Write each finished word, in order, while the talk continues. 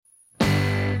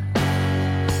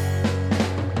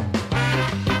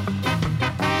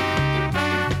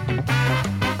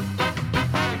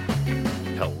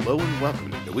Hello and welcome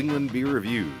to New England Beer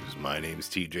Reviews. My name's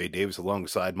TJ Davis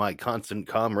alongside my constant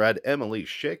comrade Emily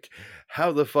Schick.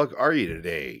 How the fuck are you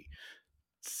today?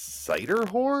 Cider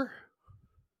whore?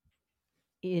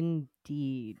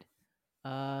 Indeed.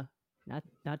 Not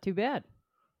too bad.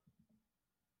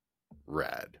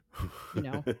 Rad. You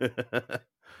know.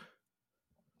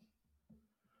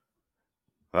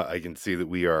 I can see that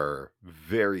we are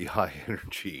very high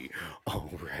energy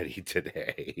already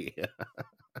today.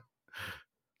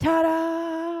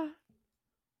 Ta-da!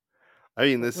 I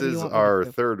mean, What this do you is want me to our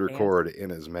do? third Dance? record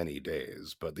in as many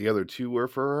days, but the other two were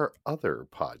for our other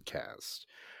podcast,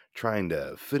 trying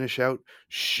to finish out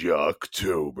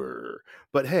Shocktober.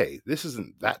 But hey, this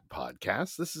isn't that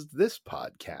podcast, this is this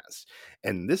podcast.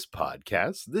 And this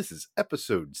podcast, this is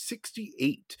episode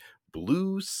 68,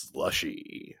 Blue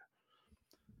Slushy.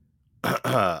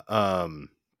 Also,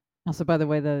 by the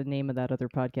way, the name of that other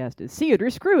podcast is See It or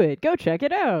Screw It. Go check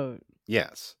it out.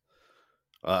 Yes.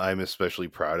 I'm especially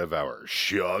proud of our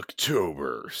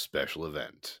Shocktober special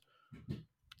event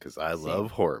because I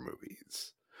love horror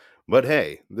movies. But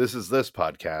hey, this is this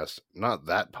podcast, not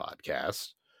that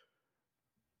podcast.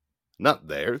 Not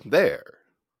there.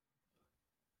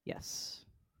 Yes.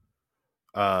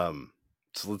 So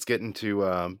let's get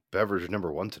into beverage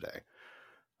number one today.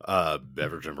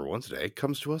 Beverage number one today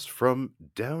comes to us from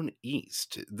Down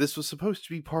East. This was supposed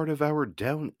to be part of our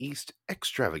Down East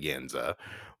extravaganza,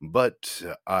 but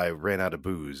I ran out of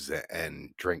booze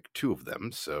and drank two of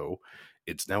them, so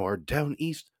it's now our Down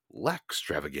East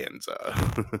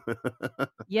Laxtravaganza.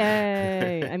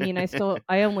 Yay! I mean,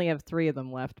 I only have 3 of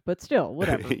them left, but still,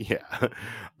 whatever. Yeah.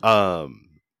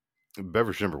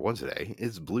 Beverage number one today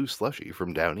is Blue Slushy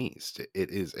from Down East.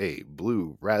 It is a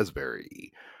blue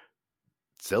raspberry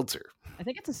seltzer. I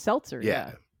think it's a seltzer.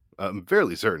 Yeah. I'm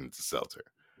fairly certain it's a seltzer.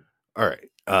 All right.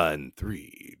 In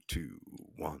 3, 2,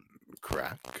 1,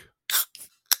 crack.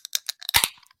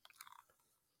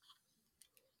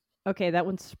 Okay, that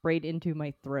one sprayed into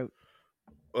my throat.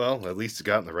 Well, at least it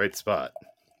got in the right spot.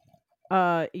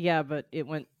 Yeah, but it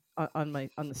went on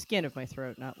the skin of my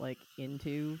throat, not like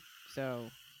into. So,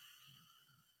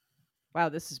 wow,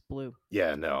 this is blue.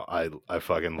 Yeah, no, I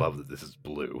fucking love that this is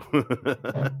blue.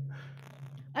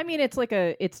 I mean, it's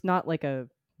not like a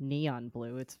neon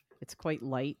blue. It's quite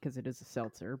light because it is a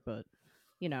seltzer, but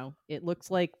it looks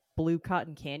like blue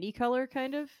cotton candy color,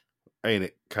 kind of. I mean,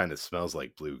 it kind of smells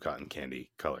like blue cotton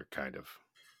candy color, kind of.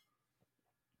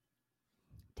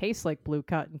 Tastes like blue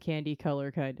cotton candy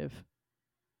color, kind of.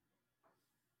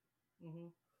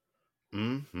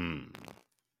 Mm-hmm.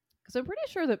 Because I'm pretty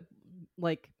sure that,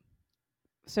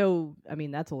 I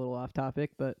mean, that's a little off topic,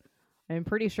 but I'm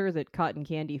pretty sure that cotton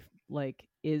candy,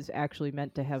 is actually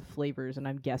meant to have flavors, and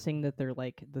I'm guessing that they're,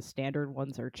 the standard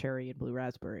ones are cherry and blue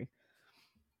raspberry.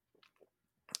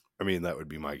 I mean, that would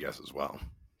be my guess as well.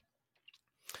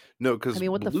 No, because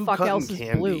what the blue fuck cotton else is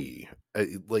candy,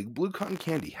 blue cotton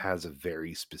candy has a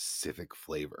very specific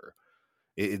flavor.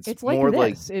 It's like more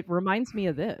this. It reminds me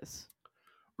of this.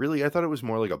 Really, I thought it was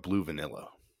more like a blue vanilla.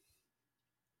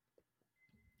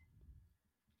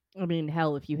 I mean,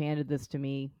 hell, if you handed this to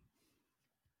me,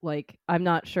 I'm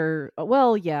not sure.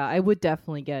 Well, yeah, I would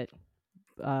definitely get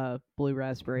blue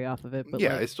raspberry off of it, but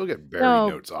yeah, I still get berry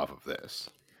notes off of this.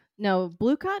 No,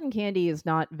 blue cotton candy is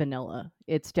not vanilla.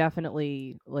 It's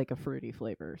definitely like a fruity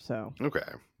flavor. So okay,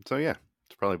 so yeah,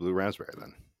 it's probably blue raspberry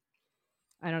then.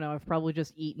 I don't know. I've probably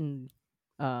just eaten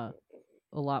a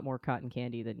lot more cotton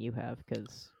candy than you have,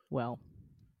 because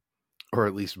or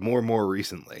at least more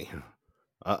recently.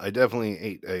 I definitely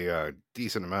ate a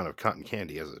decent amount of cotton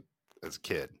candy as a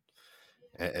kid.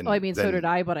 And I mean, so did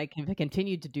I, but I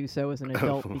continued to do so as an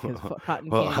adult because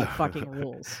cotton candy fucking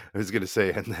rules. I was going to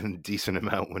say, and then a decent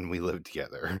amount when we lived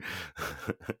together.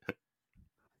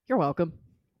 You're welcome.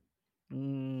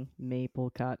 Maple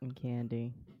cotton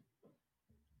candy.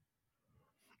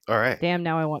 All right. Damn,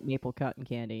 now I want maple cotton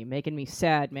candy. Making me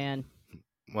sad, man.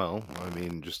 Well, I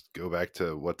mean, just go back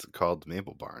to what's it called,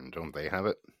 Maple Barn. Don't they have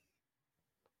it?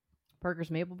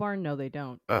 Parker's Maple Barn? No, they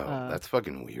don't. Oh, that's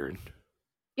fucking weird.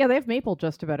 Yeah, they have maple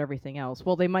just about everything else.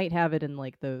 Well, they might have it in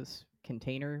those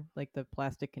the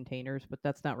plastic containers, but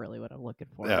that's not really what I'm looking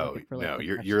for. No,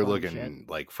 you're looking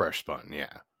like fresh spun,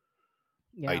 yeah.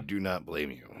 I do not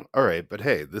blame you. All right, but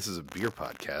hey, this is a beer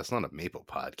podcast, not a maple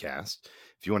podcast.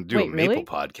 If you want to do a maple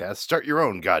podcast, start your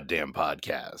own goddamn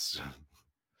podcast.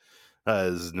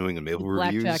 This is New England Maple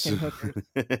Reviews. Blackjack and hookers.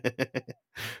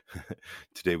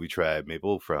 Today we tried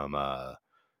maple from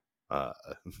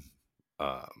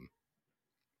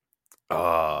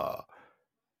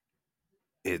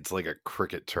it's like a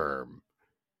cricket term,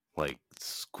 like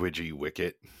squidgy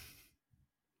wicket.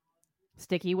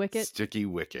 Sticky Wicket. Sticky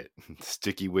Wicket.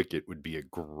 Sticky Wicket would be a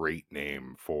great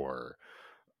name for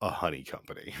a honey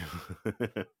company.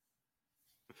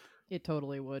 It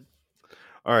totally would.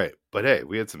 All right, but hey,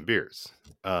 we had some beers.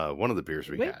 One of the beers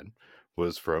we Wait. had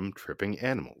was from Tripping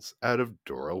Animals out of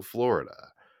Doral, Florida.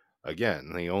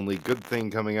 Again, the only good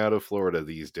thing coming out of Florida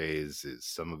these days is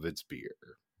some of its beer.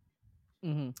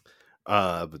 Mm-hmm.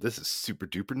 But this is super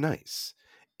duper nice.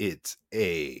 It's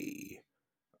a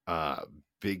uh,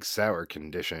 big sour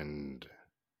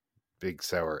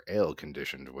ale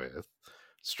conditioned with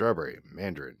strawberry,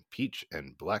 mandarin, peach,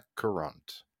 and black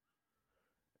currant.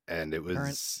 And it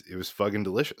Currant. was fucking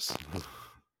delicious.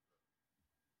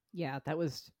 Yeah, that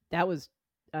was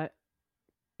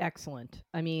excellent.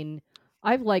 I mean,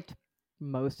 I've liked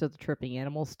most of the Tripping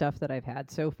Animal stuff that I've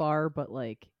had so far, but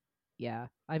like, yeah,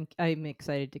 I'm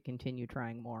excited to continue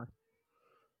trying more.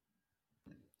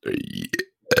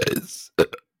 Yes.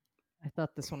 I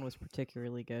thought this one was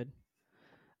particularly good.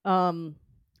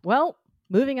 Well,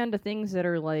 moving on to things that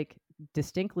are like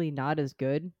distinctly not as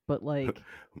good, but like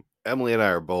Emily and I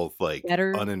are both like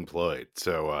better. unemployed,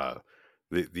 so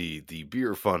the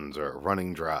beer funds are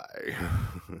running dry.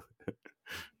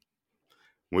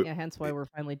 Yeah, hence why we're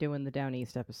finally doing the Down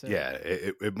East episode. Yeah,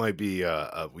 it might be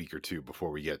a week or two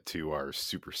before we get to our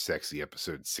super sexy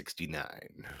episode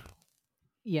 69.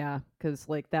 Yeah, because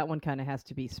like that one kind of has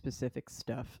to be specific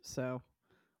stuff. So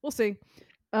we'll see.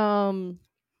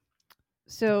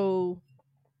 So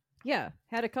yeah,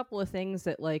 had a couple of things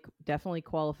that like definitely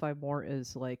qualify more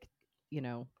as like,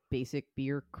 basic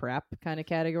beer crap kind of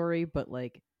category, but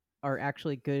like are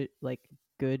actually good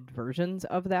versions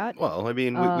of that. Well, I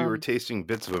mean, we were tasting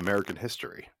bits of American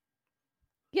history.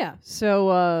 Yeah,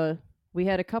 so we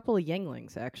had a couple of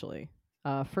Yinglings actually.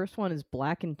 First one is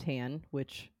Black and Tan,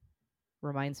 which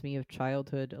reminds me of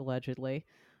childhood allegedly.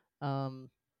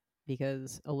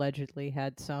 Because allegedly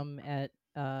had some at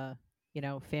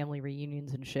family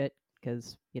reunions and shit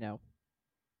because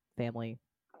family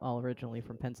all originally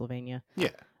from Pennsylvania. Yeah,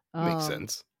 makes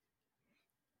sense.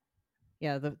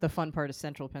 Yeah, the fun part is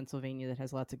central Pennsylvania that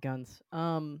has lots of guns.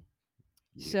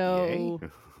 Yay?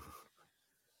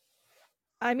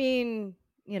 I mean,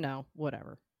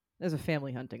 whatever. There's a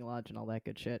family hunting lodge and all that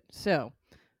good shit. So,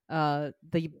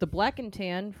 the Black and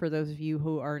Tan, for those of you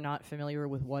who are not familiar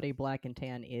with what a Black and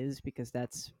Tan is, because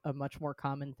that's a much more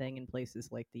common thing in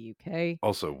places like the UK.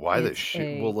 Also, why the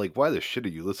shit? Well, like, why the shit are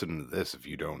you listening to this if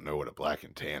you don't know what a Black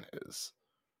and Tan is?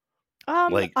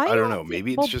 Like, I don't know.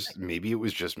 Maybe maybe it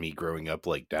was just me growing up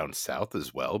like down south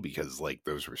as well, because like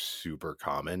those were super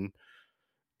common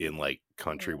in like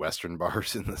country western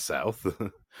bars in the south.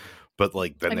 But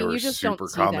like then they were super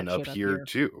common up here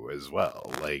too as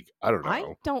well. Like, I don't know.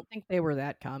 I don't think they were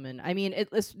that common. I mean,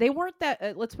 they weren't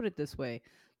that. Let's put it this way: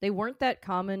 they weren't that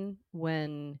common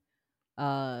when,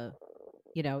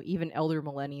 even elder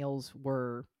millennials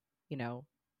were,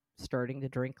 starting to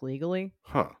drink legally.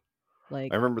 Huh.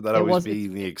 Like, I remember that always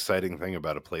being the exciting thing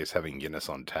about a place having Guinness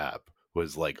on tap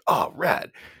was like, oh,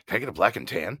 rad. Can I get a Black and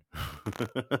Tan?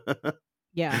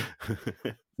 Yeah.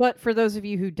 But for those of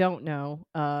you who don't know,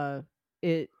 a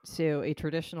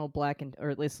traditional black or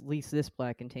at least this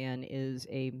Black and Tan is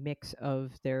a mix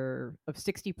of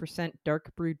 60%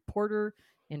 dark brewed porter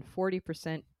and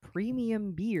 40%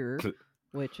 premium beer,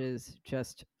 which is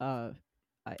just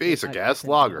basic ass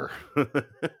lager.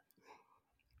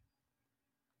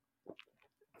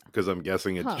 Because I'm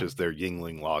guessing it's just their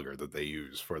Yuengling lager that they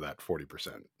use for that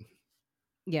 40%.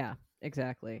 Yeah,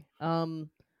 exactly. And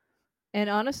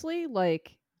honestly,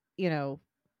 like,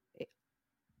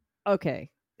 okay,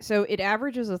 so it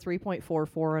averages a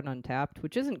 3.44 on Untappd,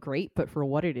 which isn't great, but for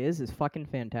what it is fucking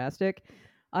fantastic.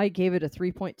 I gave it a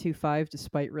 3.25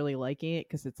 despite really liking it,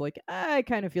 because it's like, I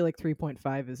kind of feel like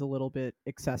 3.5 is a little bit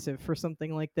excessive for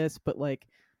something like this, but like,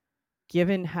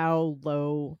 given how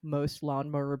low most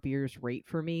lawnmower beers rate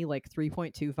for me, like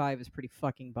 3.25 is pretty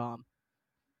fucking bomb.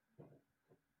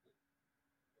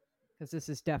 Because this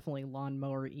is definitely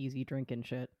lawnmower easy drinking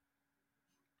shit.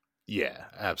 Yeah,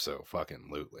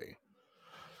 abso-fucking-lutely.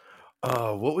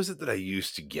 What was it that I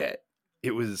used to get?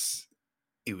 It was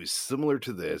similar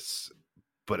to this,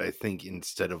 but I think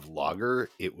instead of lager,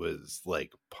 it was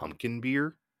like pumpkin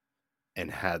beer and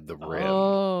had the rim.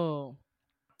 Oh.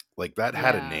 Like that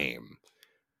had a name,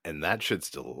 and that shit's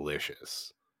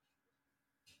delicious.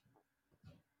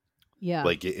 Yeah.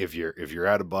 Like if you're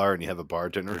at a bar and you have a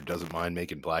bartender who doesn't mind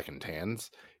making Black and Tans,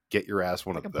 get your ass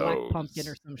one like of a those. Black pumpkin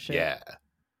or some shit. Yeah.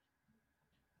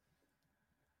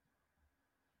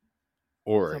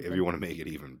 Or if you want to make it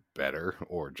even better,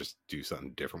 or just do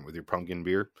something different with your pumpkin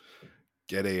beer,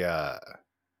 get a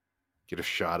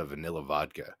shot of vanilla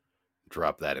vodka,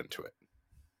 drop that into it.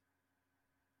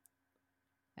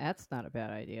 That's not a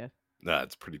bad idea. Nah,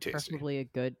 it's pretty tasty.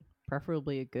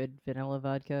 Preferably a good vanilla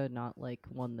vodka, not like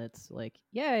one that's like,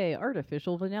 yay,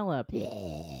 artificial vanilla.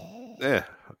 Eh,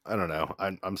 I don't know.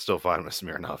 I'm still fine with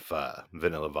Smirnoff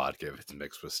vanilla vodka if it's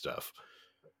mixed with stuff.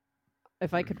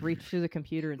 If I could reach through the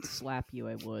computer and slap you,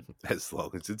 I would. As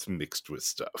long as it's mixed with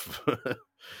stuff.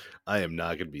 I am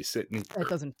not going to be sitting. That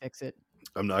doesn't fix it.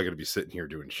 I'm not going to be sitting here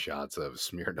doing shots of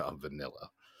Smirnoff vanilla.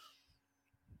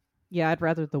 Yeah, I'd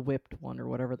rather the whipped one or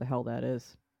whatever the hell that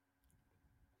is.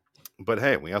 But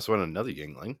hey, we also had another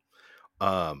Yingling.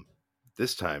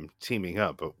 This time teaming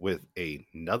up with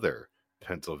another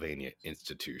Pennsylvania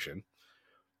institution,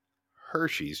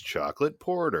 Hershey's Chocolate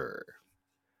Porter.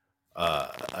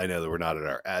 I know that we're not at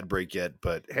our ad break yet,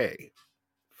 but hey,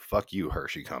 fuck you,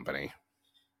 Hershey Company.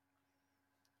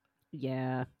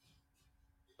 Yeah.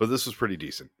 But this was pretty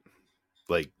decent.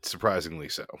 Like, surprisingly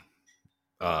so.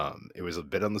 It was a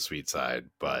bit on the sweet side,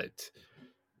 but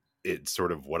it's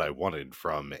sort of what I wanted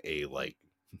from a, like,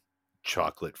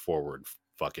 chocolate forward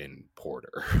fucking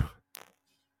porter.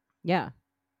 Yeah.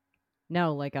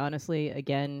 No, like honestly,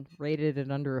 again, rated it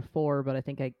under a 4, but I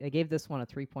think I gave this one a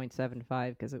 3.75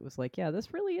 because it was like, yeah,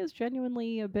 this really is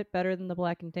genuinely a bit better than the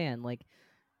black and tan. Like,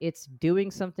 it's doing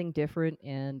something different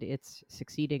and it's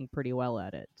succeeding pretty well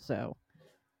at it. So,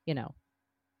 you know,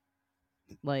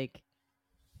 like,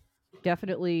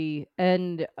 definitely.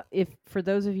 And if for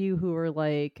those of you who are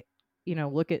like,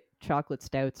 look at chocolate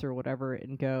stouts or whatever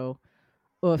and go,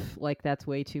 oof, like that's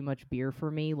way too much beer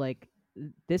for me, like,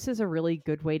 this is a really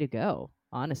good way to go,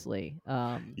 honestly.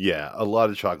 Yeah, a lot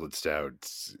of chocolate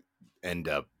stouts end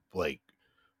up like,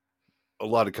 a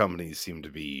lot of companies seem to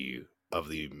be of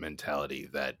the mentality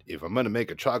that if I'm going to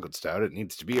make a chocolate stout, it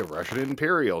needs to be a Russian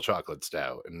Imperial chocolate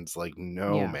stout. And it's like,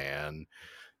 no, Yeah. man.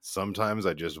 Sometimes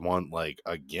I just want like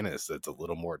a Guinness that's a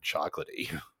little more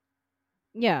chocolatey.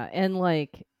 Yeah, and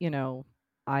like,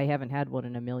 I haven't had one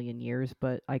in a million years,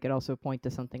 but I could also point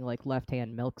to something like Left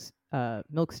Hand Milk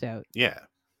Stout. Yeah.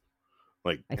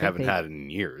 Like, I think haven't had it in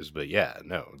years, but yeah,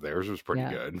 no, theirs was pretty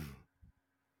yeah. good.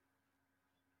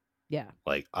 Yeah.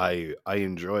 Like, I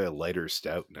enjoy a lighter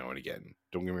stout now and again.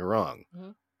 Don't get me wrong.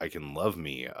 Mm-hmm. I can love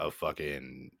me a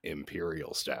fucking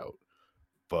Imperial stout,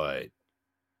 but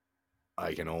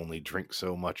I can only drink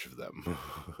so much of them.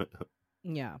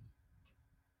 Yeah.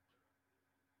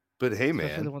 But hey,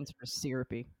 Especially the man, ones that are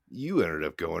syrupy. you ended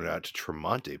up going out to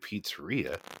Tremonte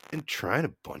Pizzeria and trying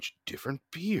a bunch of different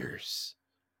beers.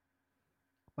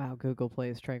 Wow, Google Play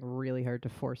is trying really hard to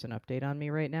force an update on me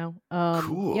right now.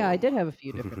 Cool. Yeah, I did have a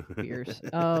few different beers.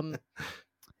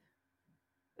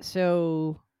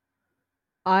 So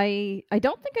I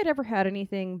don't think I'd ever had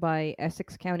anything by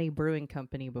Essex County Brewing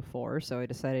Company before, so I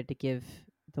decided to give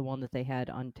the one that they had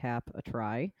on tap a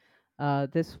try.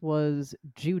 This was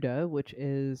Judah, which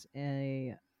is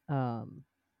a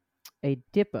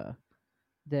DIPA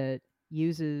that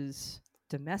uses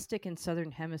domestic and southern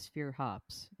hemisphere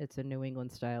hops. It's a New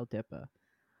England style DIPA.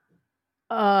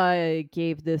 I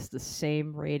gave this the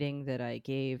same rating that I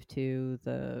gave to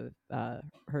the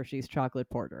Hershey's Chocolate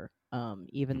Porter.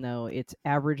 Even though its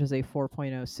average is a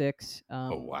 4.06.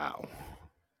 Oh, wow.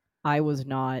 I was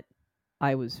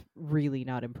really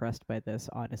not impressed by this,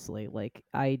 honestly. Like,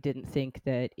 I didn't think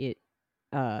that it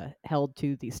held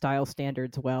to the style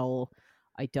standards well.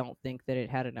 I don't think that it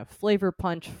had enough flavor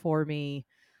punch for me.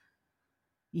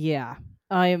 Yeah,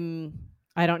 I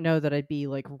don't know that I'd be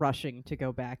like rushing to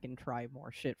go back and try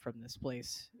more shit from this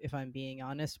place if I'm being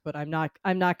honest, but I'm not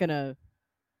gonna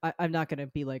I'm not gonna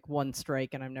be like one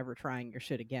strike and I'm never trying your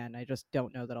shit again. I just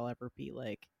don't know that I'll ever be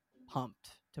like pumped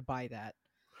to buy that.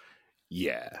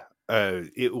 Yeah.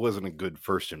 It wasn't a good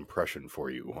first impression for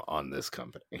you on this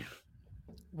company.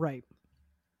 Right.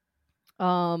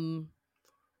 Oh,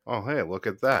 hey, look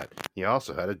at that. You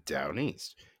also had it down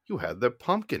east. You had their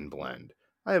pumpkin blend.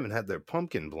 I haven't had their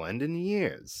pumpkin blend in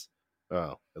years.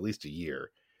 Well, at least a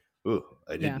year. Ooh,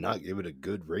 I did Yeah. not give it a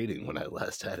good rating when I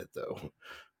last had it, though.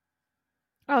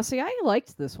 Oh, see, I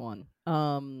liked this one.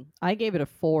 I gave it a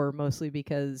 4 mostly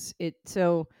because I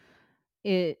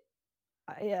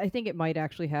think it might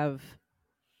actually have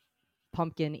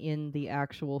pumpkin in the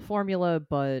actual formula,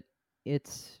 but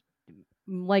it's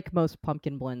like most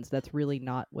pumpkin blends, that's really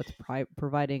not what's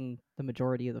providing the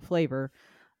majority of the flavor.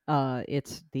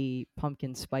 It's the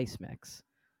pumpkin spice mix.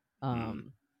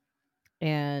 And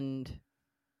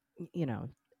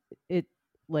it,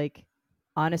 like,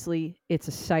 honestly, it's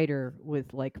a cider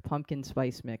with like pumpkin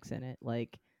spice mix in it.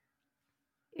 Like,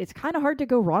 it's kind of hard to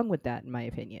go wrong with that, in my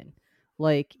opinion.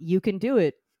 Like, you can do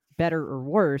it better or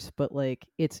worse, but like,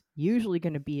 it's usually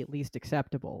going to be at least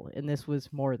acceptable, and this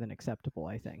was more than acceptable,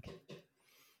 I think.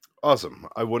 Awesome.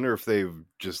 I wonder if they've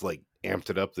just like amped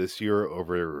it up this year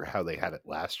over how they had it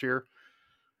last year.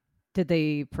 Did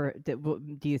they?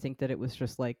 Do you think that it was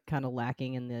just like kind of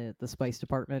lacking in the spice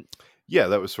department? Yeah,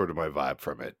 that was sort of my vibe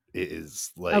from it. It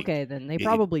is like Okay, then they it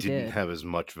probably didn't did. have as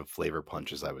much of a flavor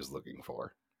punch as I was looking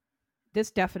for.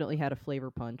 This definitely had a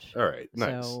flavor punch. All right,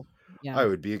 nice. So yeah, I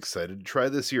would be excited to try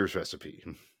this year's recipe.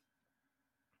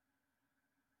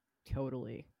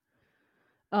 totally.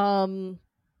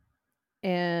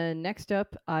 And next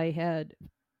up, I had,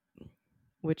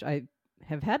 which I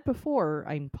have had before,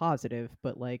 I'm positive,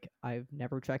 but like I've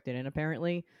never checked it in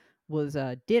apparently, was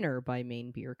Dinner by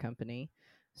Maine Beer Company.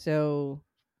 So,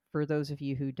 for those of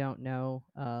you who don't know,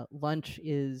 Lunch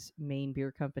is Maine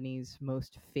Beer Company's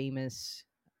most famous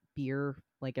beer.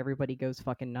 Like everybody goes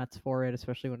fucking nuts for it,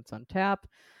 especially when it's on tap.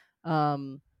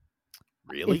 Um,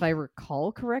 if Really? I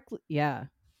recall correctly, yeah.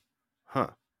 Huh.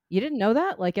 You didn't know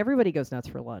that? Like everybody goes nuts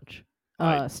for Lunch.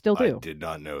 I Still I do. did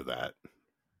not know that.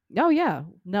 Oh yeah.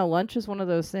 No, Lunch is one of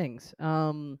those things.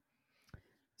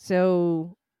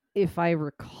 So if I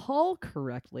recall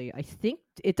correctly, I think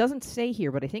it doesn't say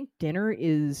here, but I think Dinner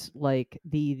is like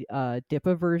the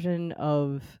Dippa version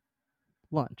of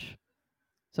Lunch.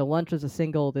 So Lunch is a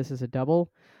single, this is a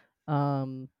double.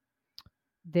 Um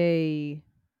they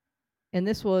and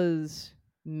this was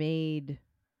made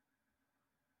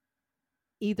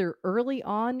either early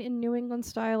on in New England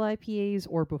style IPAs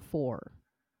or before.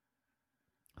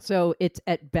 So it's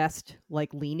at best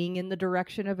like leaning in the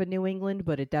direction of a New England,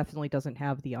 but it definitely doesn't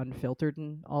have the unfiltered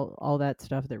and all that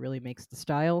stuff that really makes the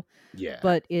style. Yeah.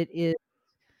 But it is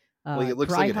Like it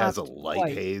looks like dry it has a hopped light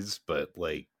twice. haze, but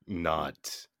like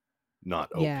not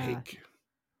Yeah, opaque.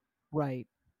 right.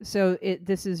 So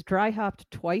this is dry hopped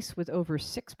twice with over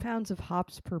 6 pounds of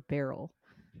hops per barrel.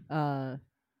 Uh,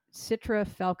 Citra,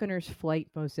 Falconer's Flight,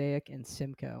 Mosaic, and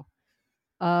Simcoe.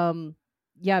 Um,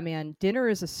 yeah, man, Dinner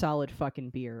is a solid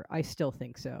fucking beer. I still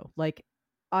think so. Like,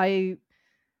 I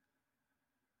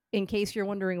in case you're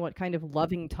wondering what kind of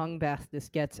loving tongue bath this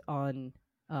gets on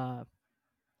uh,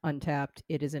 Untapped,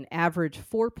 it is an average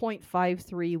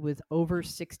 4.53 with over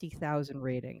 60,000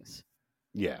 ratings.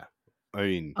 Yeah. I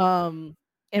mean, Um,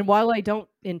 and while I don't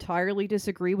entirely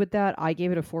disagree with that, I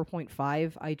gave it a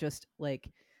 4.5. I just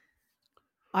like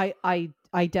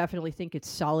I definitely think it's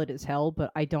solid as hell,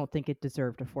 but I don't think it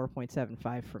deserved a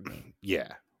 4.75 from me.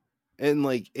 yeah. And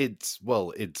like it's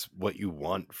what you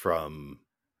want from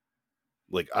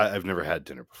like I've never had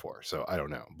dinner before, so I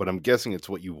don't know. But I'm guessing it's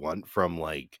what you want from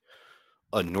like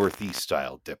a Northeast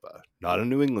style dippa. Not a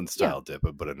New England Yeah, style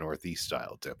dippa, but a Northeast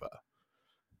style dippa.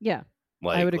 yeah,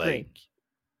 I would Like agree.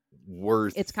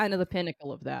 worth It's kind of the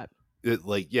pinnacle of that. it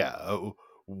like yeah,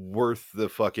 worth the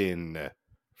fucking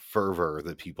fervor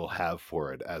that people have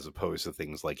for it as opposed to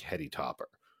things like Heady Topper.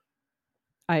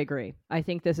 I agree. I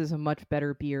think this is a much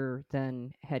better beer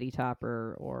than Heady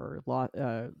Topper or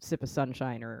Sip of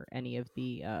Sunshine or any of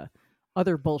the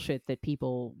other bullshit that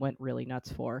people went really nuts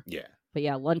for. Yeah. But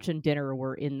yeah, Lunch and Dinner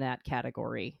were in that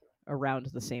category around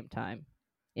the same time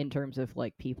in terms of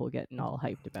like people getting all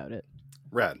hyped about it.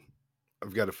 Rad.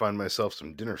 I've got to find myself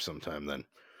some dinner sometime then.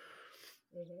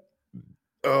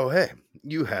 Oh, hey,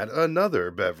 you had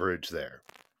another beverage there.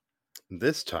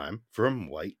 This time from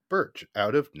White Birch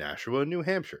out of Nashua, New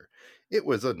Hampshire. It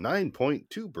was a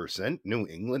 9.2% New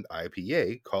England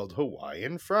IPA called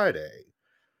Hawaiian Friday.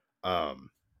 A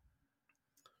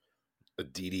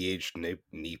DDH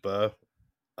NEPA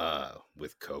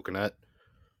with coconut.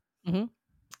 hmm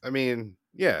I mean,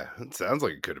 yeah, it sounds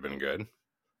like it could have been good.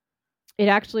 It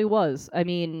actually was. I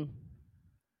mean,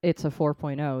 it's a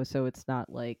 4.0, so it's not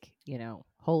like,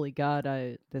 holy god,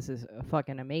 this is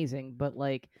fucking amazing, but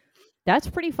like that's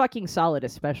pretty fucking solid,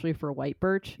 especially for White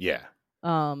Birch. Yeah.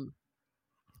 Um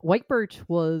White Birch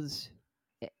was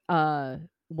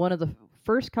one of the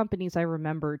first companies I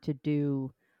remember to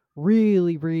do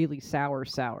really, really sour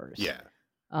sours. Yeah.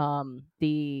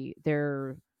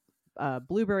 Their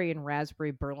blueberry and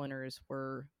raspberry Berliners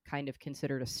were kind of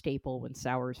considered a staple when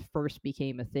sours first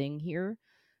became a thing here.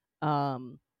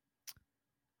 Um,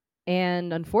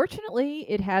 and unfortunately,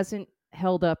 it hasn't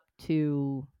held up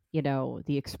to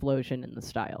the explosion in the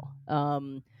style.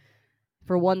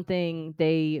 For one thing,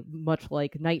 they, much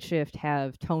like Night Shift,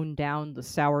 have toned down the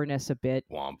sourness a bit.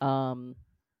 Womp.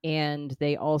 And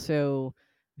they also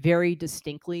very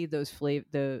distinctly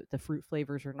the fruit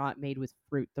flavors are not made with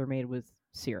fruit; they're made with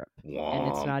syrup, and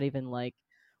it's Womp. not even like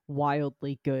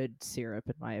wildly good syrup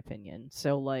in my opinion.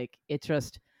 So like it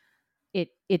just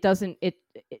it doesn't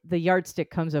the yardstick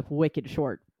comes up wicked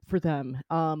short for them.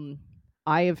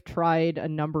 I have tried a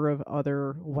number of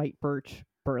other White Birch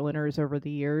Berliners over the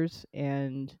years,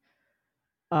 and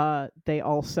they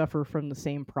all suffer from the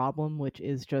same problem, which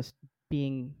is just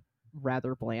being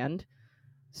rather bland.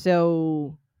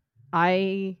 So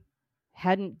I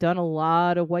hadn't done a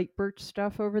lot of white birch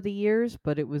stuff over the years,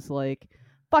 but it was like,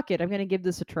 fuck it, I'm going to give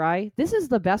this a try. This is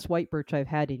the best white birch I've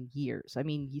had in years. I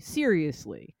mean,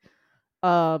 seriously.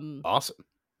 Um Awesome.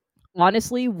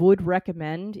 Honestly, would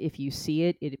recommend if you see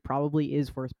it, it probably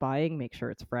is worth buying. Make sure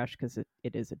it's fresh because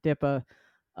it is a DIPA.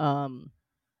 Um,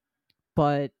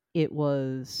 but it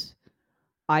was,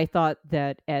 I thought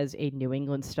that as a New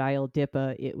England style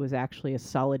DIPA, it was actually a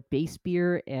solid base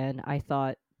beer. And I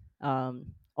thought,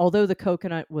 although the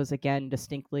coconut was again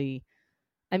distinctly,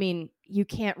 I mean, you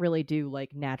can't really do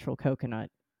like natural coconut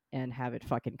and have it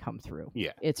fucking come through.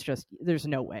 Yeah. It's just, there's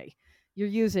no way. You're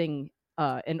using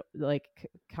an like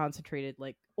concentrated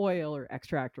like oil or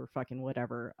extract or fucking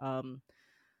whatever.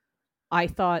 I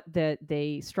thought that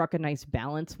they struck a nice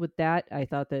balance with that. I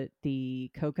thought that the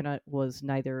coconut was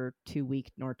neither too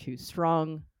weak nor too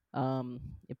strong.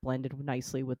 It blended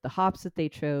nicely with the hops that they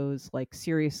chose. Like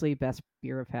seriously, best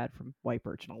beer I've had from White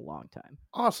Birch in a long time.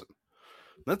 Awesome.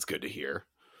 That's good to hear.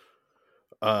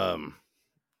 Um,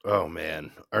 oh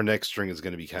man, our next string is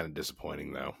going to be kind of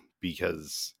disappointing though,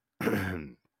 because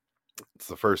it's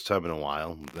the first time in a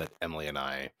while that Emily and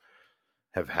I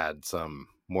have had some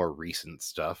more recent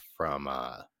stuff from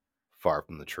Far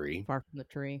from the Tree, Far from the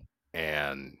tree.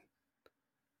 and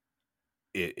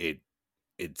it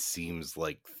it seems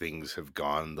like things have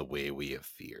gone the way we have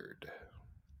feared.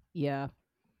 Yeah,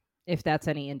 if that's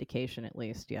any indication, at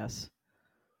least, yes.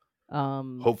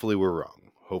 Hopefully we're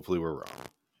wrong. Hopefully we're wrong.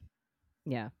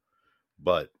 Yeah.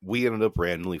 But we ended up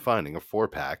randomly finding a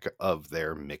 4-pack of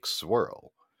their mixed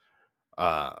swirl.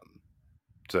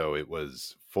 So it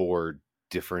was 4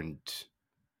 different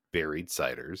berried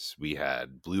ciders. We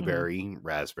had blueberry,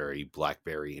 raspberry,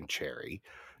 blackberry, and cherry.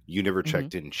 You never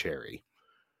checked in cherry.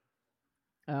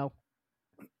 Oh,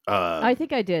 I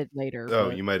think I did later. Oh,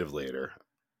 But you might have later.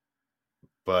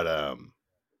 But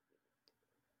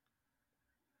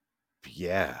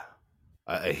yeah.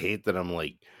 I hate that I'm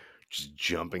like just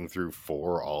jumping through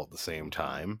 4 all at the same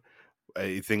time.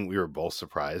 I think we were both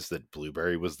surprised that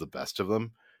blueberry was the best of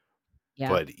them. yeah,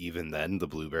 But even then, the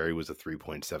blueberry was a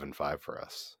 3.75 for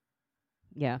us.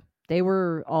 yeah, they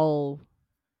were all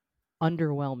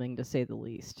underwhelming to say the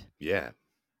least. Yeah.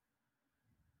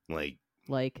 Like,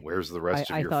 Like, where's the rest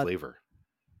of I your thought, flavor?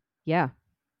 yeah,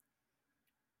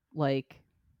 like,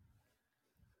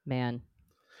 man,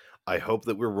 I hope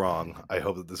that we're wrong. I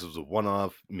hope that this was a one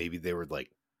off. Maybe they were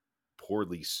like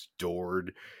poorly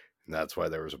stored, and that's why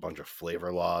there was a bunch of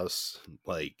flavor loss.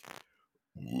 Like,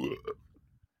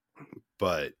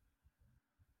 but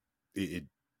it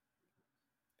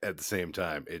at the same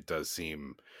time, it does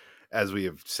seem, as we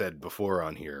have said before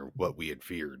on here, what we had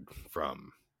feared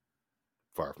from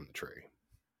Far from the Tree.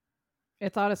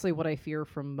 it's honestly what I fear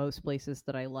from most places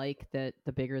that I like. That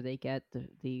the bigger they get,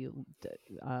 the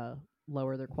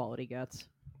lower their quality gets.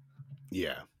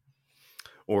 Yeah.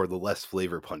 Or the less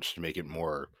flavor punch to make it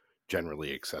more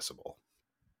generally accessible.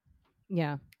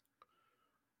 Yeah,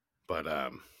 But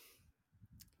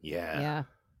yeah. yeah.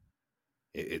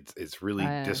 It's really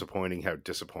disappointing how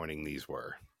disappointing these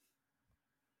were.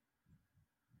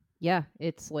 Yeah,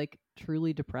 it's like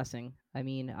truly depressing. I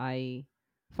mean,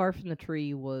 Far from the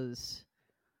Tree was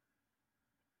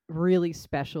really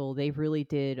special. They really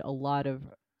did a lot of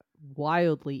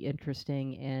wildly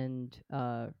interesting and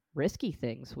risky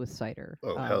things with cider.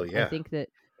 Oh, hell yeah. I think that,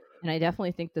 and I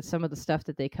definitely think that some of the stuff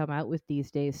that they come out with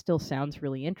these days still sounds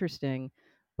really interesting,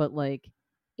 but like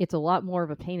it's a lot more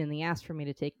of a pain in the ass for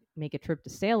me to make a trip to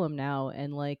Salem now,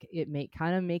 and like it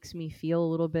kind of makes me feel a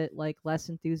little bit like less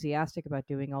enthusiastic about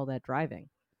doing all that driving.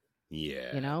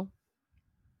 Yeah. You know?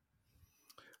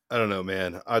 I don't know,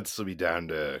 man. I'd still be down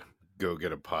to go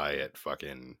get a pie at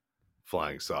fucking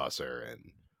Flying Saucer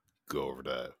and go over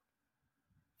to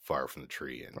Far from the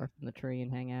Tree. And Far from the Tree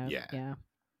and hang out. yeah. Yeah.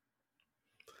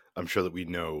 I'm sure that we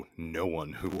know no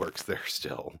one who works there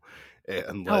still.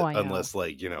 Unless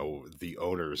like, you know, the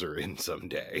owners are in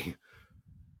someday.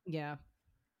 Yeah.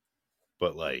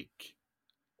 But like,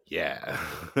 yeah.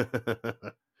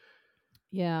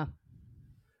 Yeah.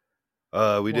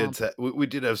 We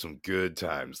did have some good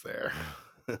times there.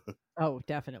 Oh,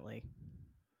 definitely.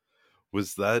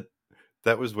 Was that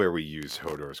was where we used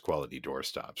Hodor's quality door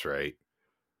stops, right? It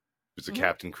was a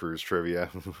Captain Cruise trivia.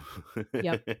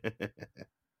 Yep.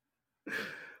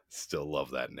 Still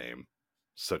love that name.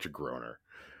 Such a groaner.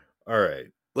 All right.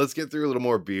 Let's get through a little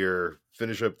more beer,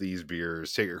 finish up these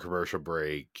beers, take a commercial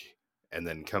break, and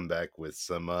then come back with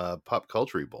some pop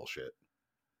culture bullshit.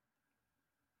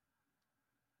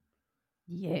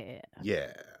 Yeah.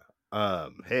 Yeah.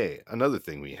 Hey, another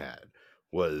thing we had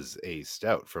was a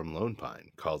stout from Lone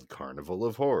Pine called Carnival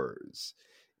of Horrors.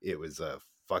 It was a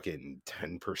fucking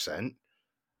 10%.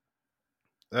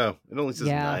 Oh, it only says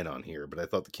Yeah, 9 on here, but I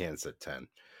thought the can said 10.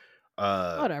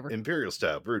 whatever. Imperial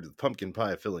stout brewed with pumpkin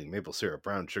pie filling, maple syrup,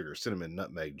 brown sugar, cinnamon,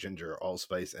 nutmeg, ginger,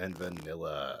 allspice, and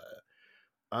vanilla.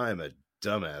 I'm a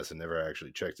dumbass and never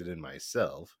actually checked it in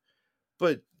myself,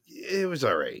 but it was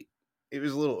all right. It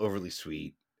was a little overly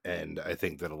sweet, and I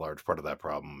think that a large part of that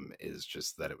problem is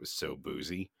just that it was so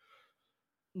boozy.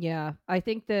 Yeah, I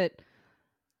think that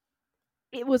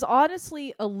it was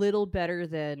honestly a little better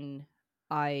than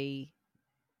I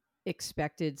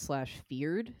expected slash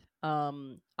feared.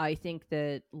 I think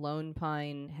that Lone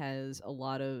Pine has a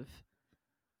lot of,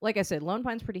 like I said, Lone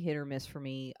Pine's pretty hit or miss for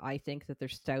me. I think that their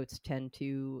stouts tend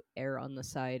to err on the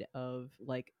side of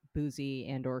like boozy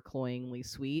and or cloyingly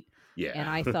sweet. And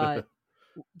Yeah. I thought,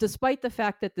 despite the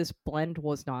fact that this blend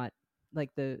was not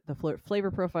like flavor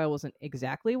profile wasn't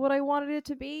exactly what I wanted it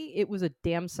to be, it was a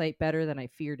damn sight better than I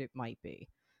feared it might be.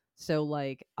 So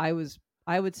like I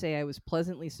would say I was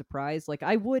pleasantly surprised. Like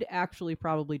I would actually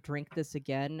probably drink this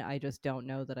again. I just don't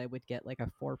know that I would get like a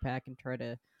 4-pack and try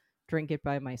to drink it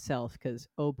by myself cuz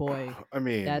oh boy, I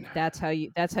mean, that's how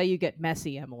you get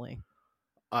messy, Emily.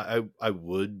 I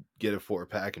would get a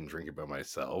 4-pack and drink it by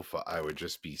myself. I would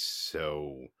just be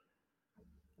so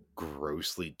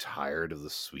grossly tired of the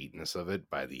sweetness of it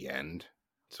by the end,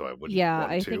 so I wouldn't Yeah,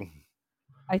 want to.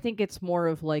 I think it's more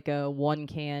of like a one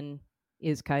can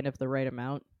is kind of the right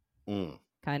amount Mm.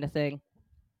 kind of thing.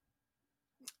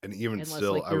 And even Unless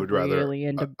still, like you're really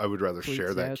into I would rather sweet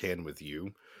share that stouts. can with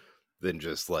you than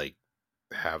just like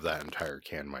have that entire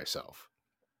can myself.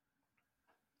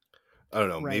 I don't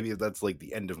know. Right. Maybe if that's like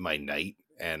the end of my night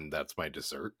and that's my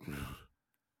dessert.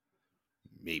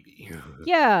 Maybe.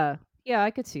 Yeah. Yeah,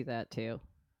 I could see that too.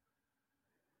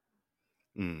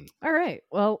 Mm. All right.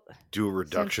 Well, Do a since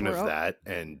reduction we're of oh, that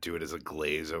and do it as a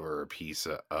glaze over a piece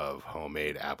of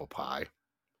homemade apple pie.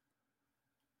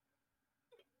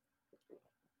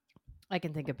 I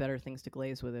can think of better things to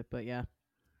glaze with it, but yeah.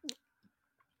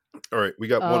 All right, we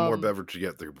got one more Um beverage to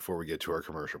get through before we get to our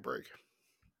commercial break.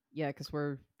 yeah, cuz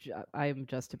I'm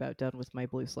just about done with my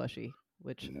blue slushy,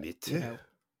 which Mitte? you know,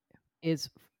 is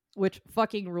which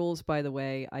fucking rules by the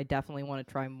way. I definitely want to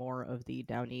try more of the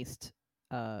Down East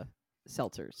uh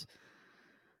seltzers.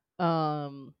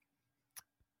 Um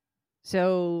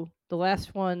So the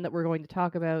last one that we're going to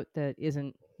talk about that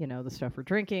isn't, the stuff we're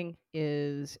drinking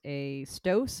is a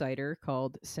Stowe cider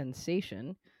called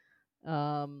Sensation.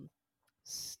 Um,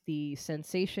 the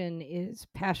Sensation is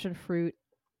passion fruit,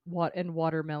 and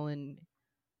watermelon,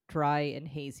 dry and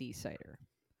hazy cider.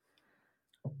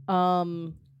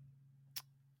 Um,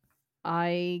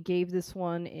 I gave this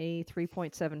one a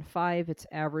 3.75. Its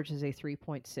average is a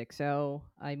 3.60.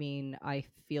 I mean, I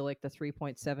feel like the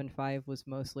 3.75 was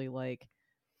mostly like,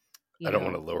 I you don't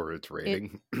want to know, lower its it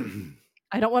rating.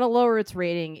 I don't want to lower its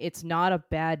rating. It's not a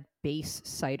bad base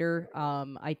cider.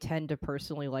 I tend to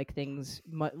personally like things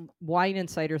wine and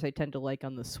ciders. I tend to like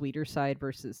on the sweeter side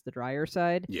versus the drier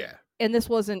side, Yeah. and this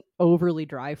wasn't overly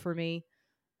dry for me.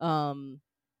 Um,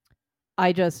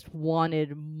 I just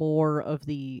wanted more of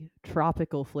the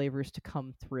tropical flavors to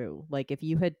come through. Like if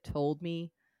you had told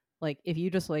me, like if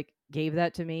you just like gave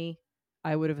that to me,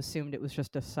 I would have assumed it was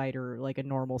just a cider, like a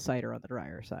normal cider on the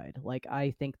drier side. Like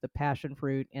I think the passion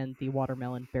fruit and the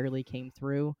watermelon barely came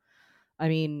through. I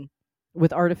mean,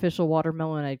 with artificial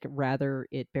watermelon, I'd rather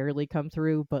it barely come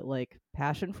through, but like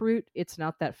passion fruit, it's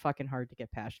not that fucking hard to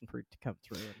get passion fruit to come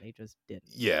through, and they just didn't.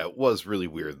 Yeah, it was really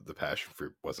weird that the passion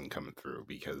fruit wasn't coming through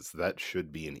because that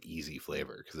should be an easy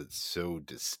flavor because it's so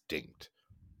distinct.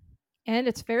 And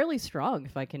it's fairly strong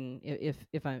if I can if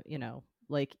I,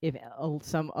 like if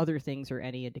some other things are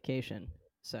any indication.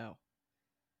 So,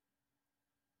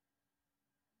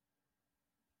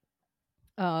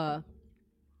 uh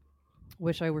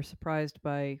wish I were surprised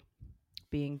by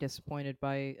being disappointed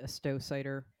by a Stowe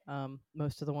cider.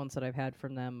 Most of the ones that I've had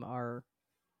from them are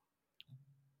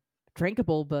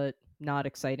drinkable but not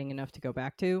exciting enough to go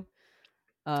back to.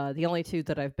 The only two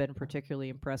that I've been particularly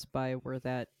impressed by were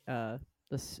that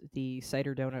the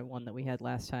cider donut one that we had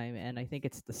last time, and I think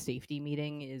it's the safety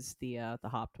meeting is the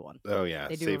hopped one. Oh yeah,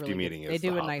 They do a safety really good. meeting is the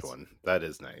hopped one. That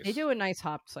is They nice. do a nice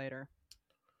hopped cider.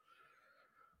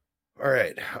 All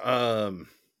right.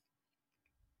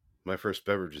 My first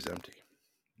beverage is empty.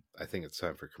 I think it's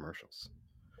time for commercials.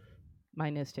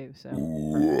 Mine is too. So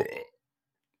perfect.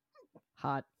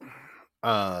 Hot.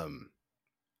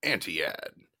 Anti-ad.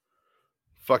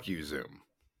 Fuck you, Zoom.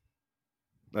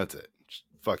 That's it. Just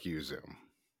fuck you, Zoom.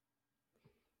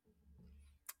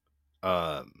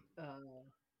 Um, Uh,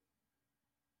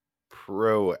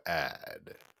 pro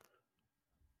ad.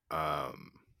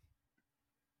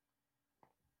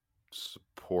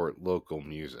 Support local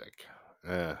music.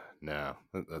 No,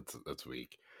 that's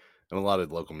weak. And a lot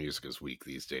of local music is weak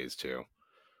these days too.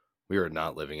 We are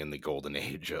not living in the golden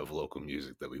age of local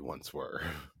music that we once were.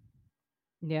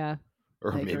 Yeah.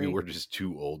 Or I maybe agree. we're just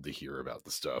too old to hear about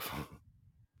the stuff.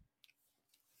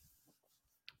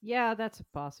 Yeah, that's a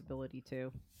possibility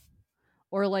too.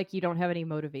 Or like you don't have any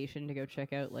motivation to go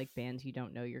check out like bands you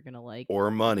don't know you're gonna like.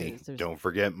 Or money. Because there's Don't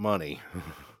forget money.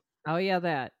 Oh yeah,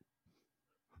 that.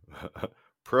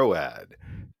 Pro ad.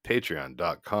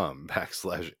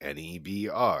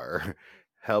 Patreon.com/NEBR.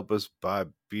 Help us buy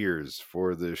beers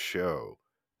for this show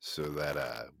so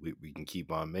that we can keep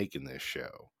on making this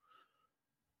show.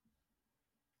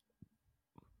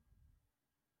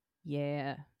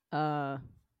 Yeah. Fuck.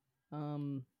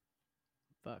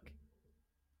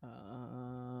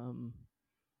 I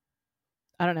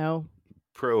don't know.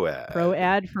 Pro ad. Pro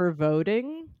ad for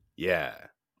voting? Yeah.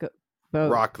 Go vote.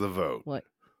 Rock the vote. What?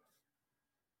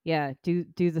 Yeah, do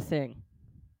the thing.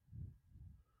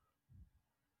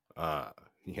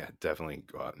 Yeah, definitely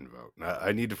go out and vote.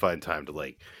 I need to find time to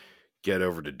like get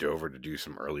over to Dover to do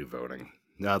some early voting.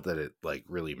 Not that it like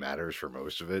really matters for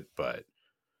most of it, but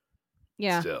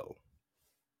Yeah. still,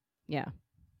 Yeah.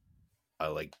 I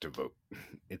like to vote.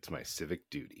 It's my civic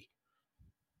duty.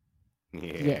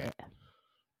 Yeah.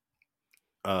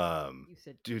 You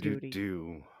said do duty.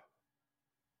 duty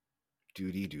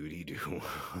do.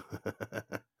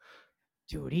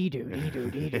 Duty.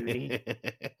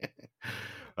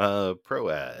 Pro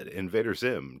ad, Invader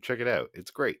Zim. Check it out.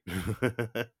 It's great.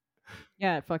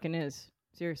 Yeah, it fucking is.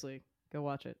 Seriously, go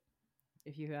watch it.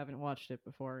 If you haven't watched it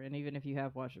before, and even if you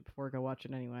have watched it before, go watch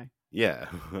it anyway. Yeah,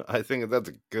 I think that's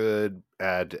a good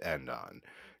ad to end on.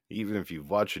 Even if you've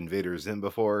watched Invader Zim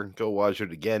before, go watch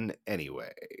it again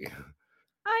anyway.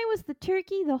 I was the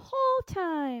turkey the whole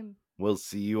time. We'll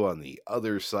see you on the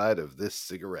other side of this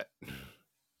cigarette.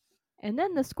 And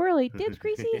then the squirrel ate Dib's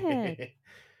greasy head.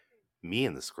 Me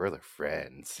and the squirrel are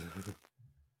friends.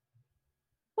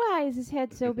 Why is his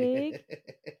head so big?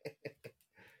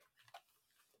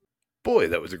 Boy,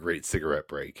 that was a great cigarette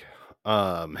break.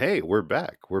 Hey, we're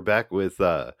back. We're back with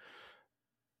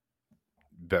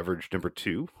beverage number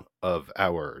 2 of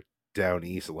our Down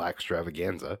East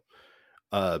Laxtravaganza.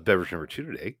 Beverage number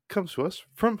 2 today comes to us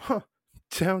from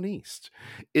Down East.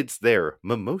 It's their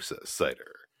mimosa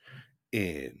cider.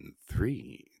 In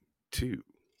 3, 2,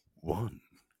 1,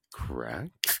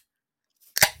 crack.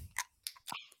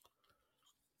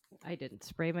 I didn't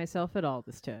spray myself at all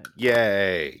this time.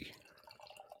 Yay!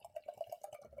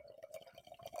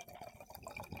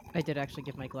 I did actually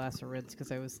give my glass a rinse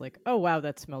because I was like, oh wow,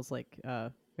 that smells like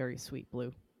very sweet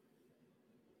blue.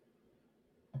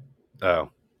 Oh,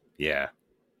 yeah.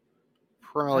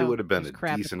 Probably would have been a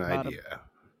crap at decent the bottom. idea.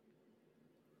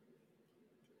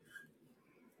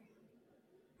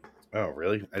 Oh,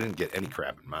 really? I didn't get any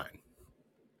crap in mine.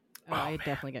 Oh, I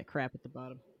definitely got crap at the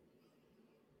bottom.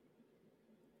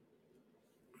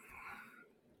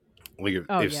 Like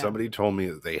if somebody told me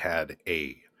that they had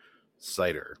a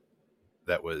cider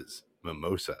that was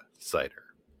mimosa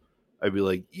cider, I'd be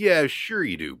like, yeah, sure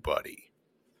you do, buddy.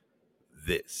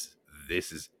 This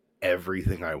is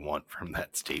everything I want from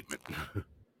that statement.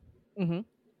 Mm-hmm.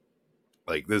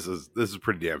 Like this is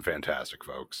pretty damn fantastic,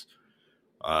 folks.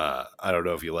 I don't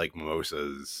know if you like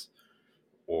mimosas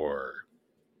or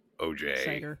OJ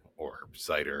cider. or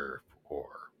cider or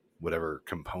whatever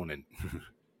component.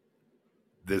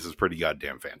 This is pretty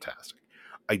goddamn fantastic.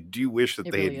 I do wish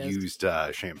that they had used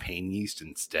champagne yeast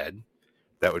instead.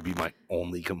 That would be my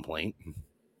only complaint.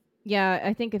 Yeah,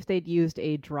 I think if they'd used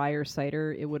a drier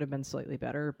cider, it would have been slightly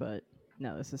better, but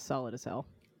no, this is solid as hell.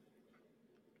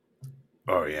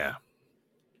 Oh, yeah.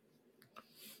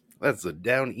 That's the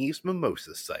Down East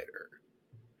Mimosa cider.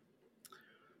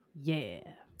 Yeah.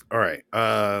 All right.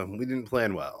 We didn't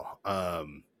plan well. I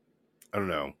don't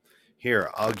know.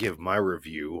 Here, I'll give my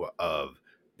review of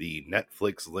the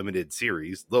Netflix limited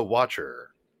series, The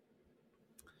Watcher.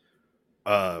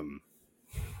 Well,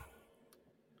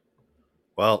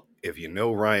 if you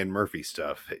know Ryan Murphy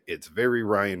stuff, it's very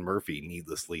Ryan Murphy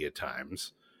needlessly at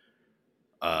times.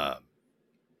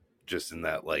 Just in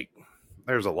that, like,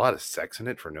 there's a lot of sex in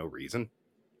it for no reason.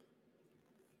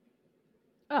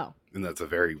 Oh. And that's a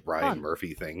very Ryan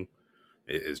Murphy thing.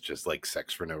 It is just like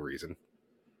sex for no reason.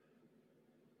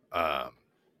 But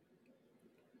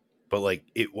like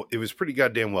it was pretty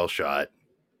goddamn well shot.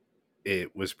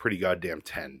 It was pretty goddamn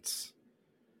tense.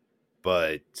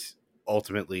 But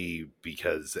ultimately,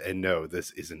 because, and no,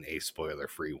 this isn't a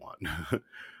spoiler-free one.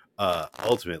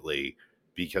 Ultimately,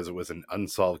 because it was an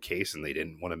unsolved case and they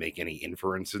didn't want to make any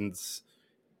inferences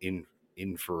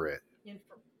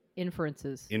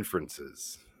Inferences.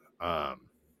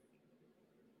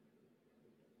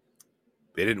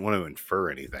 They didn't want to infer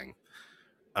anything.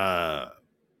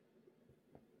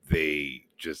 They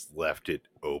just left it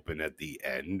open at the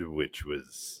end, which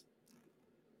was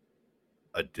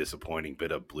a disappointing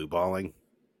bit of blue balling.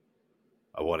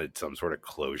 I wanted some sort of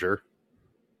closure.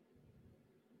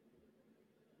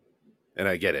 And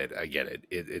I get it.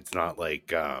 It's not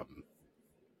like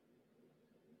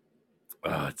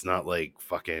it's not like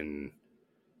fucking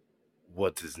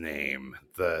what's his name?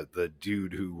 The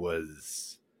dude who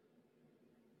was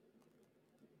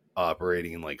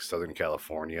operating in like Southern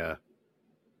California.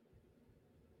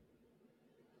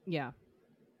 Yeah.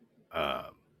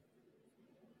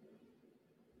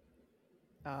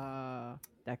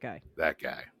 That guy. That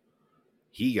guy.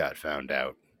 He got found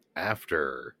out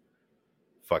after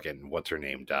fucking what's her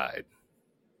name died.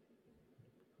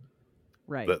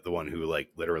 Right. The one who like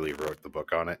literally wrote the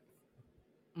book on it.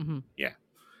 Mm-hmm. Yeah.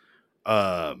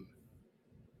 I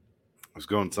was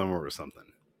going somewhere with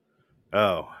something.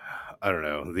 Oh, I don't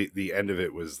know. The end of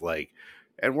it was like,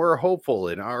 and we're hopeful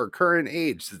in our current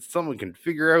age that someone can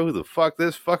figure out who the fuck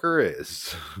this fucker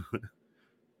is.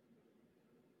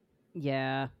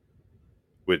 Yeah.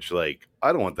 Which, like,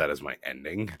 I don't want that as my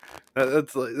ending.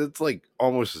 That's like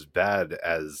almost as bad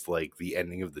as like the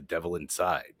ending of The Devil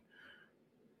Inside.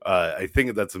 I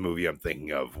think that's a movie I'm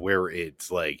thinking of where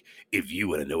it's like, if you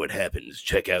want to know what happens,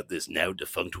 check out this now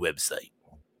defunct website.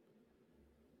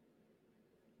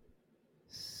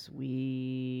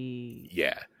 Sweet.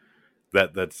 Yeah,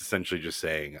 that's essentially just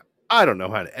saying, I don't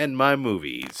know how to end my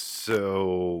movies,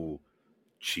 so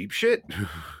cheap shit.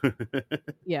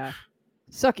 Yeah.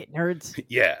 Suck it, nerds.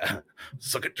 Yeah,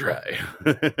 suck it dry.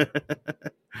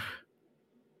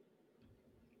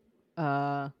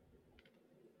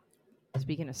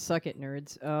 Speaking of suck it,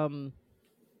 nerds,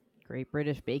 Great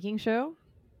British Baking Show.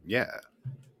 Yeah,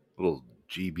 little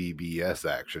GBBS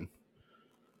action.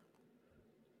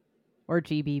 Or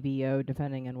GBBO,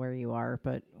 depending on where you are.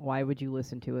 But why would you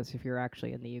listen to us if you're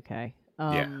actually in the UK?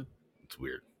 Yeah, it's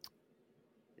weird.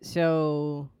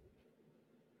 So,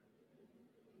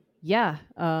 yeah.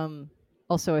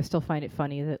 Also, I still find it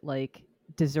funny that like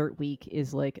dessert week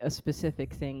is like a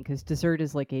specific thing because dessert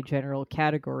is like a general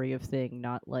category of thing,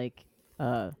 not like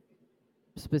a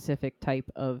specific type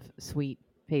of sweet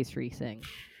pastry thing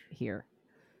here.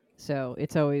 So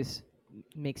it's always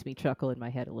makes me chuckle in my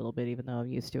head a little bit, even though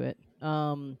I'm used to it.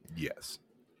 Yes.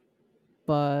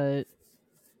 But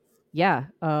yeah,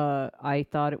 I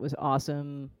thought it was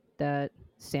awesome that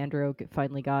Sandro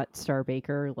finally got Star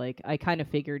Baker. Like, I kind of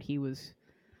figured he was.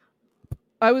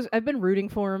 I've been rooting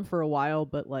for him for a while,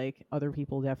 but like other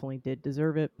people definitely did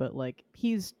deserve it. But like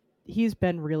he's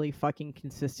been really fucking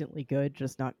consistently good,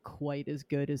 just not quite as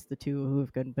good as the two who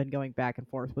have been going back and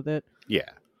forth with it. Yeah,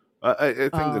 I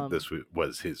think that this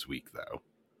was his week though.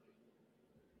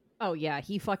 Oh yeah,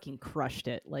 he fucking crushed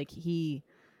it. Like he,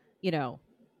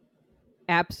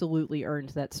 absolutely earned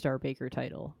that Star Baker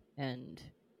title, and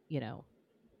yeah.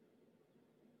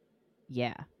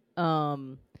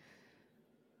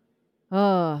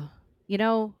 I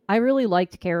really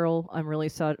liked Carol. I'm really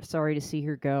sorry to see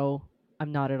her go.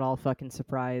 I'm not at all fucking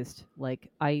surprised. Like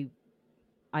I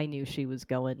knew she was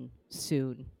going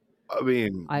soon. I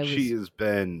mean, she has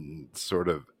been sort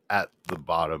of at the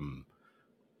bottom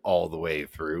all the way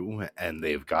through, and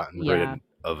they've gotten rid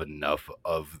of enough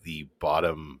of the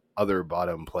other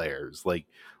bottom players. Like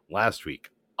last week,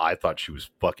 I thought she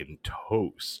was fucking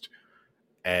toast,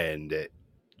 and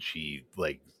she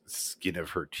like skin of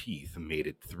her teeth made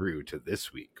it through to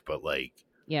this week. But like,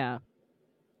 yeah,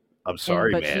 I'm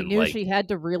sorry, but man. She knew she had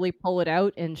to really pull it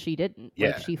out, and she didn't. Yeah.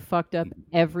 Like she fucked up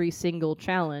every single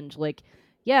challenge. Like,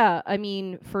 yeah, I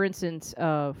mean, for instance,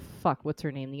 what's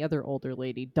her name? The other older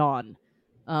lady, Dawn.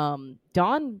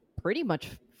 Dawn pretty much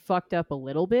fucked up a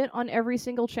little bit on every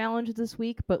single challenge this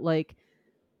week, but like,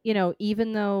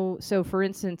 even though, so for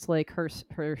instance, like her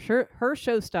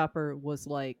showstopper was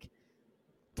like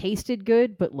tasted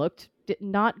good but looked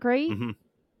not great,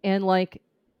 and like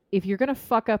if you're gonna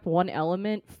fuck up one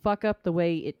element, fuck up the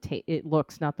way it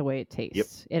looks, not the way it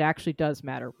tastes. It actually does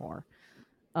matter more.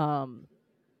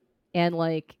 And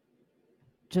like,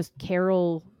 just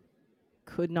Carol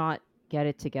could not get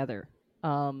it together.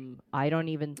 I don't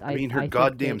even. I mean, her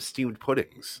goddamn steamed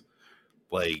puddings.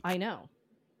 Like, I know.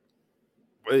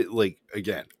 Like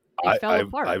again,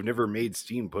 I've never made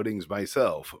steamed puddings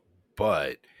myself,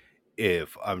 but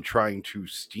if I'm trying to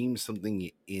steam something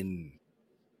in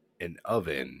an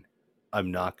oven,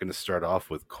 I'm not going to start off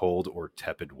with cold or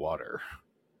tepid water.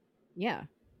 Yeah.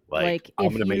 Like, Like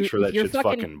I'm gonna make sure if that you're shit's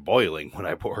fucking fucking boiling when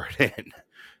I pour it in.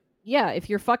 yeah, if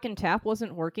your fucking tap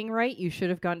wasn't working right, you should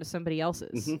have gone to somebody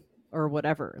else's Mhm. or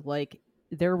whatever. Like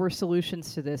there were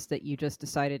solutions to this that you just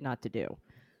decided not to do.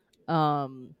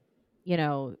 You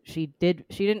know, she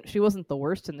wasn't the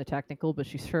worst in the technical, but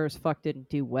she sure as fuck didn't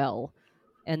do well.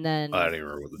 And I then don't even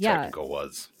remember what the yeah, technical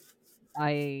was.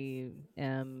 I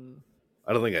am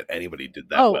I don't think that anybody did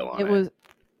that oh, well on it. it was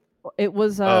Oh, it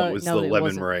was no, the it lemon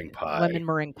wasn't. meringue pie. Lemon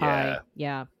meringue pie.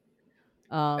 Yeah.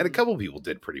 Yeah. And a Um couple people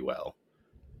did pretty well.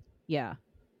 yeah,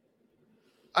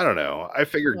 I don't know. I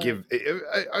figure but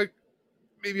I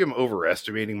maybe I'm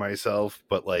overestimating myself,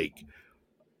 but like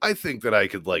I think that I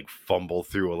could like fumble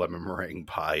through a lemon meringue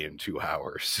pie in 2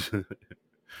 hours.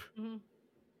 mhm.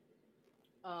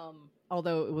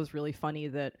 Although it was really funny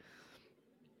that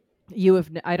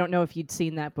I don't know if you'd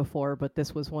seen that before, but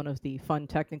this was one of the fun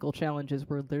technical challenges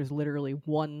where there's literally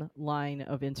one line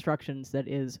of instructions that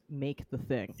is make the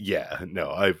thing. Yeah,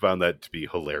 no, I found that to be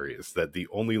hilarious. That the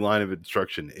only line of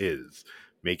instruction is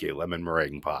make a lemon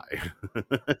meringue pie.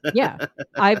 Yeah.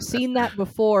 I've seen that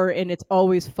before and it's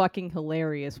always fucking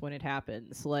hilarious when it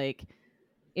happens. Like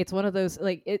it's one of those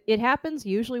like it happens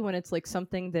usually when it's like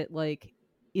something that like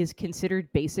is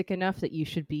considered basic enough that you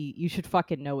should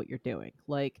fucking know what you're doing.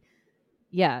 Like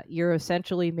yeah, you're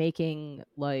essentially making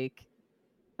like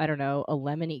I don't know, a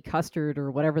lemony custard or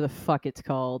whatever the fuck it's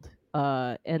called.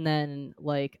 And then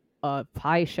like a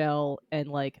pie shell and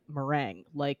like meringue.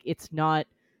 Like it's not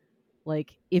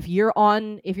like if you're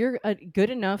good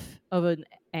enough of an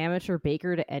amateur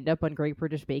baker to end up on Great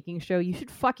British Baking Show, you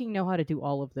should fucking know how to do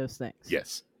all of those things.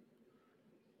 Yes.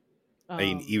 I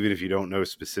mean, Um, even if you don't know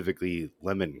specifically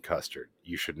lemon custard,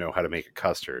 you should know how to make a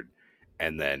custard.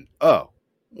 And then, oh,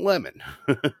 lemon.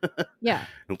 yeah.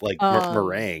 Like Um,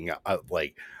 meringue,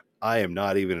 like I am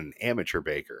not even an amateur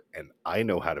baker, and I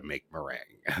know how to make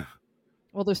meringue.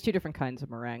 well, there's two different kinds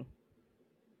of meringue.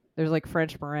 There's like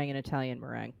French meringue and Italian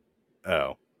meringue.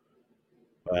 Oh,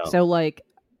 well, So like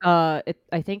I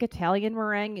think Italian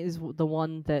meringue is the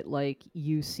one that like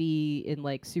you see in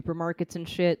like supermarkets and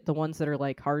shit, the ones that are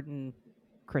like hard and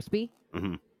crispy.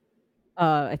 mhm.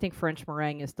 I think French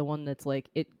meringue is the one that's like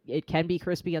it can be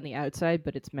crispy on the outside,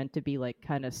 but it's meant to be like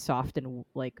kind of soft and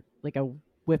like a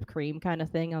whipped cream kind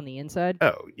of thing on the inside.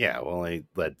 Oh yeah, well,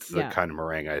 that's the Yeah. kind of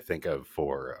meringue I think of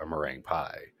for a meringue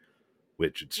pie,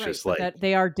 which it's Right, just but like, that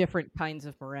they are different kinds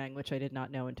of meringue, which I did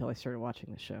not know until I started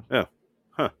watching the show. oh,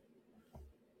 huh.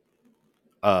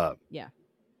 Uh, Yeah.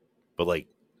 but like,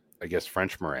 I guess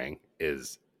French meringue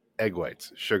is egg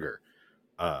whites, sugar,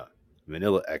 uh,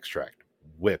 vanilla extract,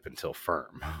 whip until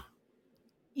firm.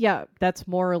 Yeah, that's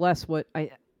more or less what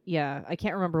I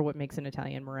can't remember what makes an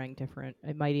Italian meringue different.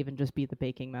 It might even just be the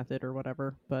baking method or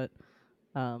whatever, but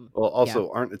Well, yeah.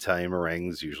 also, aren't Italian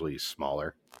meringues usually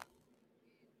smaller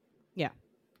Yeah,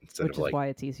 instead of which is like why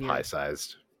it's pie easier.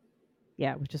 sized?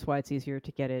 Yeah, which is why it's easier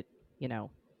to get it, you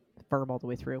know, firm all the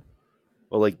way through.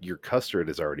 Well, like your custard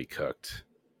is already cooked,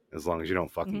 as long as you don't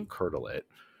Mhm. fucking curdle it.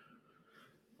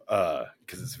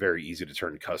 Because it's very easy to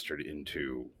turn custard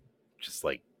into just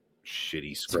like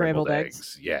shitty scrambled Scrambled eggs.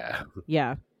 eggs. Yeah.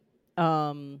 Yeah.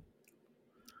 Um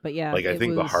but yeah, Like I it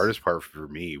think the was hardest part for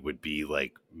me would be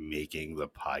like making the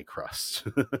pie crust.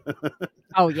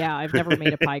 oh yeah, I've never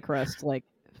made a pie crust like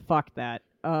fuck that.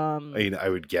 I mean, I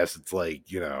would guess it's like,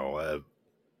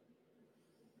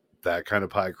 that kind of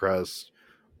pie crust,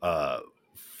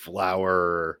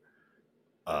 flour,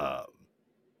 uh,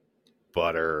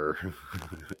 butter,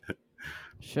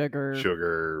 sugar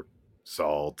sugar,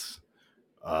 salt,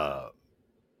 uh,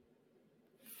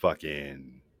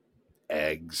 fucking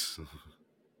eggs.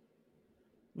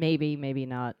 maybe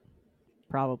not.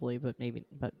 Probably, but maybe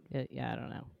but yeah, I don't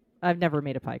know. I've never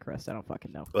made a pie crust. I don't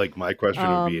fucking know. Like my question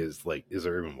would be Um is like, is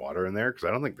there even water in there? Because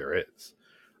I don't think there is.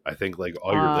 I think like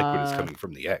all your liquid is uh coming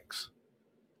from the eggs.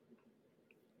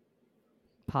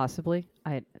 possibly.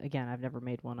 I've never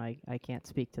made one. I can't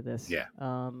speak to this. Yeah.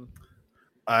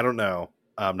 I don't know.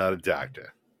 I'm not a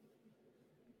doctor.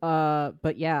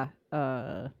 But yeah,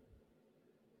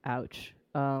 ouch.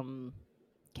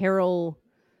 Carol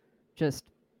just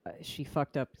she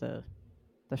fucked up the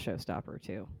showstopper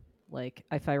too. Like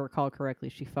if I recall correctly,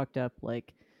 she fucked up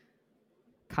like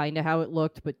kind of how it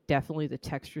looked, but definitely the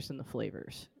textures and the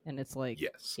flavors. And it's like,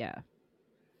 Yes. yeah,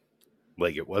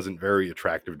 Like it wasn't very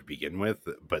attractive to begin with,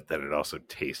 but then it also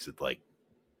tasted like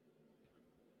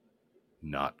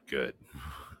not good.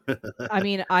 I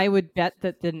mean, I would bet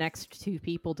that the next two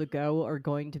people to go are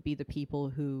going to be the people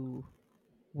who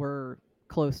were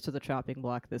close to the chopping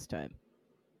block this time.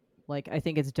 Like, I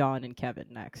think it's Dawn and Kevin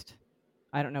next.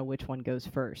 I don't know which one goes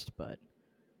first, but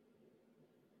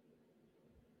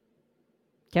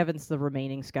Kevin's the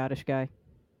remaining Scottish guy.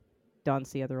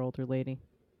 Dawn's the other older lady.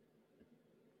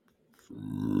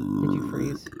 Did you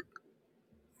freeze?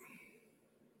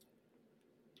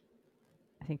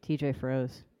 I think TJ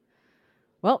froze.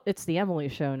 Well, it's the Emily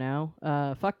show now.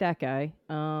 Fuck that guy.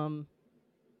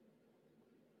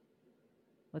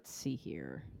 Let's see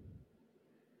here.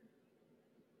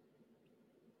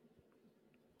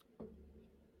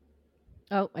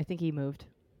 Oh, I think he moved.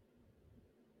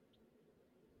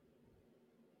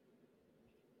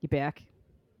 You back?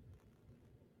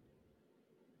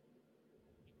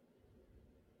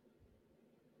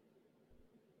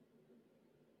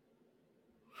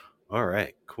 All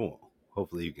right, cool.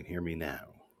 Hopefully you can hear me now.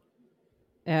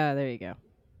 Yeah, there you go.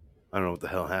 I don't know what the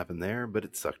hell happened there, but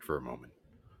it sucked for a moment.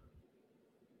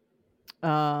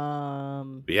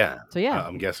 But yeah, So yeah.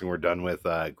 I'm guessing we're done with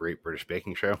Great British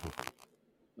Baking Show.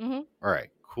 Mm-hmm. All right,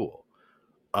 cool.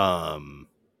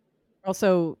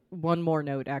 Also, one more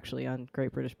note actually on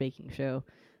Great British Baking Show.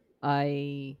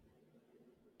 I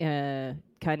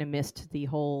kind of missed the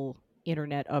whole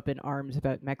internet up in arms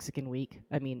about Mexican Week.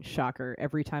 I mean, shocker.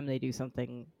 Every time they do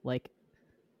something like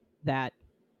that,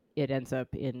 it ends up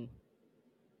in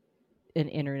an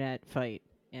internet fight.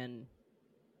 And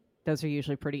those are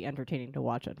usually pretty entertaining to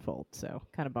watch unfold. So,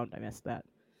 kind of bummed I missed that.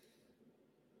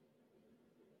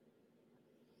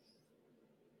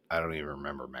 I don't even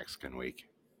remember Mexican Week.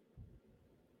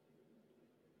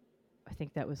 I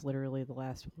think that was literally the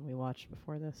last one we watched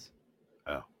before this.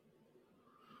 Oh.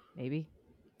 Maybe.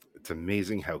 It's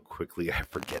amazing how quickly I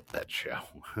forget that show.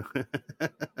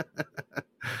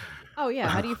 Oh yeah,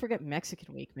 how do you forget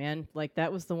Mexican Week, man? Like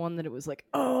that was the one that it was like,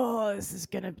 oh, this is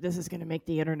gonna make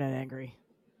the internet angry.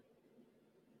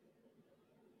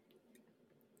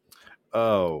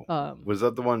 Oh, was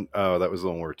that the one? Oh, that was the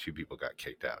one where two people got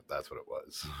kicked out. That's what it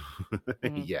was.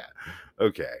 Mm-hmm. Yeah.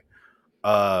 Okay.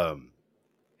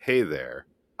 Hey there.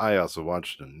 I also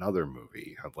watched another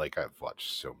movie. Like I've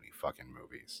watched so many fucking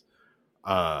movies.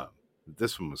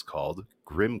 This one was called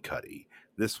Grimcutty.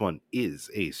 This one is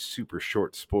a super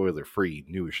short, spoiler-free,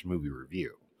 newish movie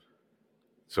review.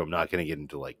 So I'm not going to get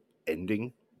into like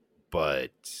ending,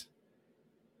 but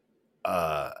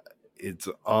it's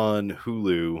on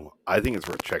Hulu. I think it's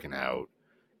worth checking out.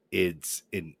 It's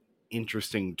an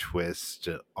interesting twist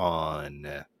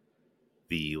on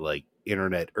the like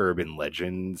internet urban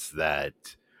legends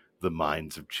that the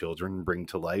minds of children bring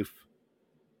to life.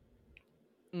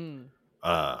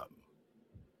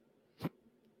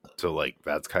 So like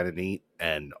that's kind of neat.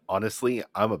 And honestly,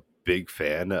 I'm a big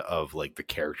fan of like the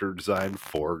character design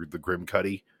for the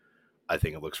Grimcutty. I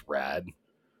think it looks rad.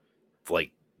 It's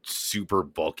like super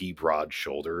bulky, broad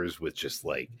shoulders with just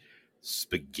like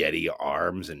spaghetti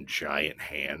arms and giant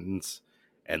hands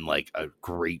and like a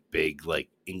great big like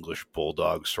English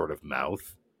bulldog sort of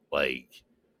mouth. Like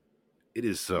it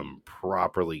is some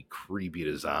properly creepy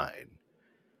design.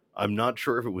 I'm not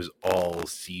sure if it was all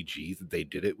CG that they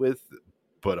did it with,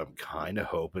 but I'm kind of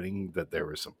hoping that there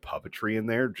was some puppetry in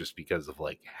there just because of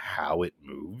like how it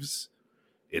moves.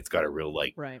 It's got a real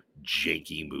like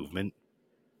janky movement.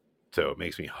 So it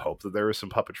makes me hope that there was some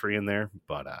puppetry in there.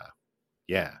 But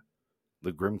yeah,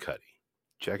 the Grimcutty.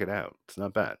 Check it out. It's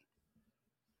not bad.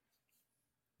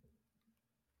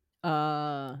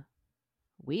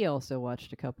 We also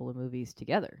watched a couple of movies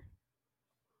together.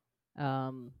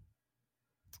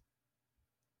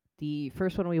 The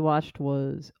first one we watched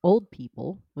was Old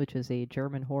People, which is a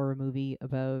German horror movie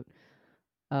about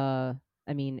I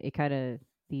mean, it kind of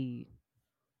the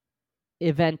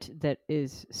event that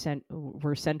is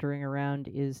we're centering around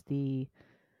is the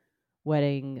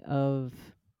wedding of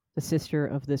the sister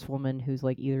of this woman who's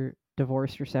like either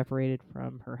divorced or separated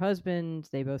from her husband.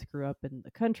 They both grew up in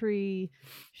the country.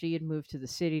 She had moved to the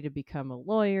city to become a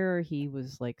lawyer. He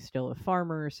was like still a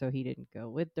farmer, so he didn't go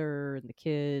with her and the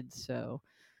kids. So,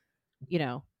 you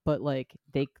know, but like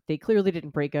they clearly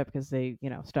didn't break up because they, you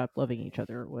know, stopped loving each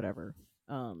other or whatever.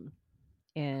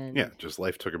 And yeah, just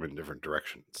life took him in different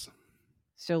directions.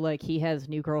 So like he has a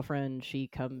new girlfriend, she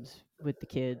comes with the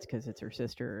kids because it's her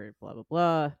sister, blah blah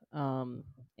blah.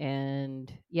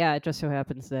 And yeah, it just so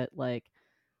happens that like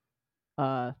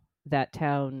that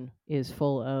town is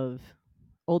full of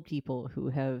old people who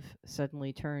have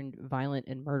suddenly turned violent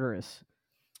and murderous.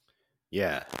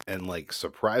 Yeah, and like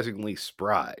surprisingly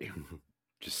spry.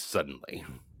 Just suddenly.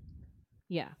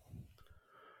 Yeah.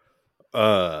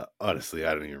 Honestly,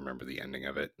 I don't even remember the ending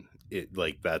of it. It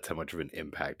like that's how much of an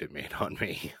impact it made on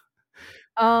me.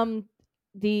 I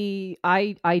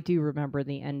do remember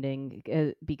the ending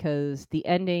because the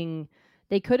ending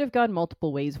they could have gone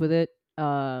multiple ways with it.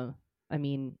 I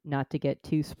mean, not to get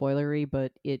too spoilery,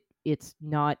 but it it's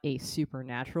not a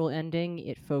supernatural ending.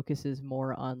 It focuses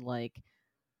more on like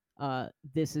uh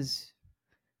this is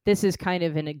this is kind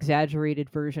of an exaggerated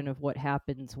version of what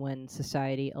happens when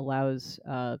society allows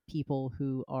people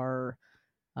who are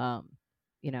um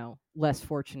less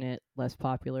fortunate, less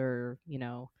popular,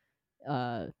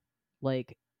 uh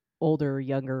like older,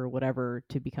 younger, whatever,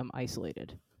 to become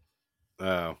isolated.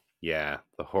 Oh, yeah,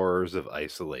 the horrors of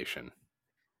isolation.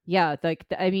 Yeah, like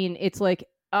I mean, it's like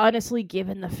honestly,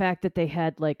 given the fact that they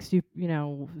had like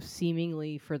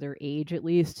seemingly for their age at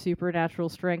least supernatural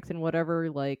strength and whatever,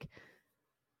 like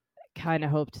kind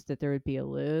of hoped that there would be a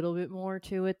little bit more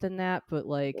to it than that, but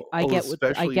like Well, I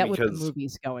get what the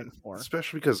movie's going for.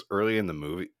 especially because early in the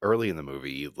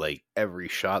movie, like every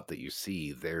shot that you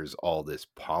see, there's all this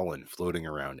pollen floating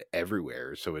around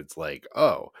everywhere. So it's like,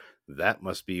 oh, that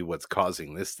must be what's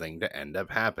causing this thing to end up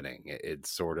happening.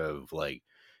 It's sort of like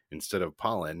instead of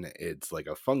pollen, it's like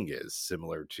a fungus,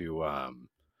 similar to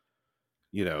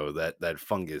that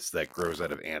fungus that grows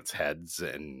out of ants' heads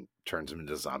and turns them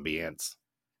into zombie ants.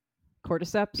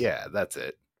 Cordyceps? Yeah, that's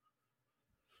it.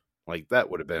 Like that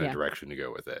would have been a Yeah. direction to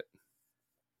go with it.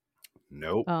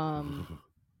 Nope. Um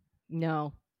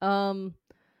no.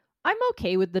 I'm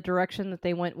okay with the direction that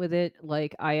they went with it.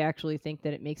 Like, I actually think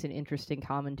that it makes an interesting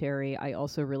commentary. I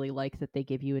also really like that they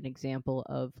give you an example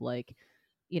of like,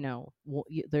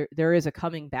 there is a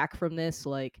coming back from this.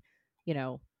 Like, you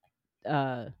know,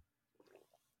 uh,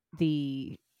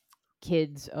 the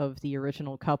kids of the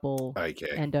original couple IK.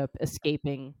 end up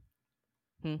escaping.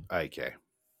 Hmm? IK.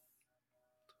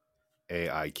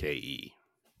 AIKE.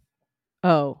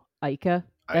 Oh, Ika,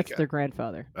 that's Ika. their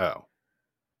grandfather. Oh.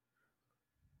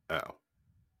 Oh.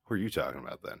 Who are you talking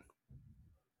about then?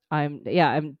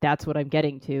 I'm that's what I'm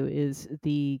getting to is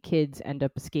the kids end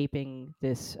up escaping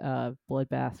this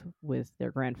bloodbath with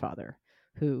their grandfather,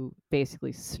 who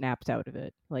basically snaps out of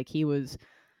it. Like he was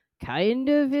kind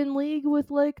of in league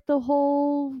with like the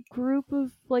whole group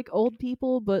of like old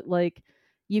people, but like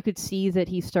you could see that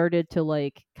he started to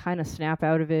like kind of snap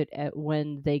out of it at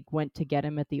when they went to get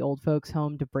him at the old folks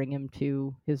home to bring him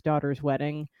to his daughter's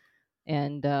wedding.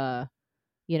 And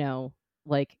you know,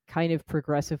 like kind of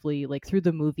progressively, like through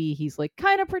the movie, he's like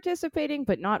kind of participating,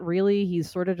 but not really. He's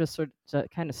sort of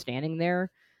kind of standing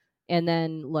there, and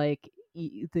then like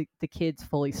the kids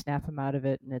fully snap him out of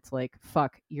it, and it's like,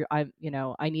 fuck, I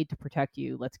need to protect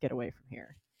you. Let's get away from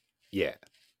here. Yeah.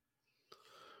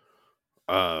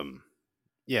 Um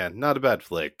yeah, not a bad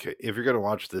flick. If you're gonna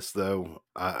watch this though,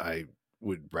 I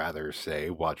would rather say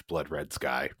watch Blood Red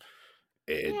Sky.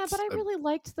 Yeah, but It's I really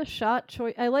liked the shot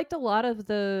choice. I liked a lot of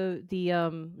the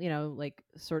like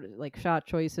sort of like shot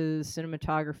choices,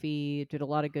 cinematography. Did a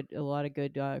lot of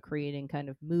good creating kind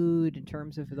of mood in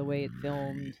terms of the way it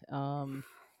filmed.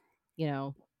 You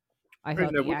know, I I mean,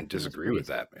 thought I the wouldn't acting was disagree with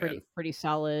that, man. pretty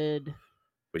solid.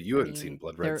 But you I haven't seen mean,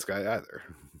 Blood Red there Sky either.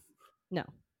 no.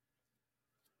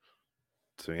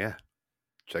 So yeah,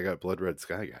 check out Blood Red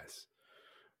Sky, guys.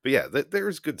 But yeah,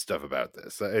 there's good stuff about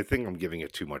this. I think I'm giving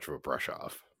it too much of a brush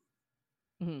off.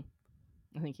 Mhm.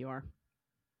 I think you are.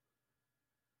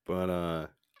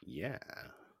 But yeah.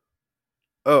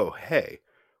 Oh, hey,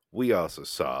 we also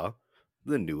saw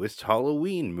the newest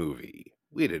Halloween movie.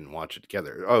 We didn't watch it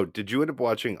together. Oh, did you end up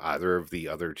watching either of the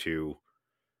other two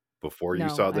before you No,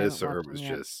 saw I haven't this, or it watched them was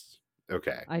yet. just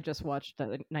okay? I just watched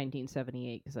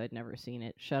 1978 because I'd never seen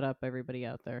it. Shut up, everybody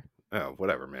out there. Oh,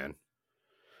 whatever, man.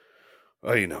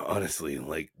 Oh, honestly,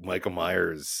 like Michael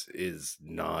Myers is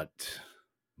not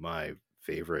my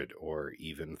favorite or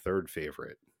even third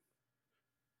favorite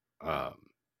um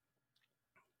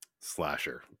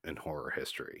slasher in horror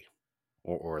history.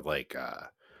 Or like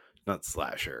not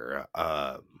slasher,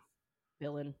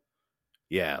 Villain.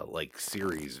 yeah, like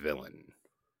series villain.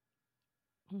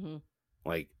 Hmm.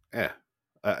 Like,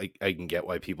 I can get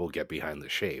why people get behind the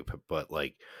shape, but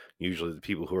like usually the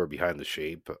people who are behind the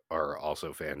shape are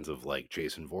also fans of like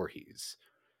Jason Voorhees.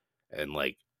 And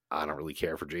like I don't really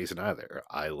care for Jason either.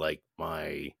 I like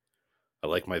my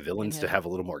villains to Pinhead. have a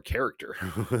little more character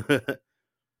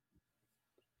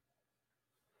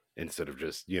instead of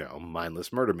just,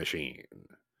 mindless murder machine.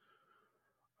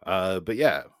 But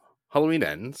yeah, Halloween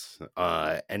ends,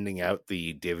 ending out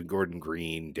the David Gordon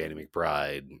Green, Danny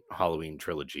McBride Halloween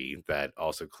trilogy that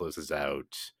also closes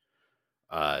out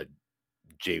uh,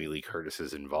 Jamie Lee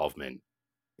Curtis's involvement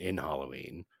in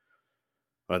Halloween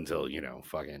until,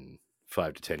 fucking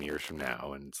 5 to 10 years from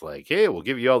now. And it's like, hey, we'll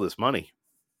give you all this money.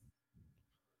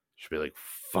 She'll be like,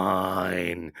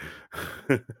 fine.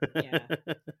 Yeah.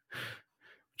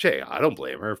 Jay, I don't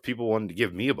blame her. If people wanted to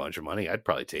give me a bunch of money, I'd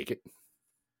probably take it.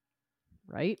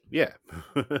 Right. Yeah.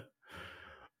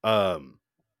 um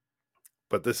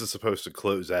but this is supposed to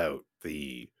close out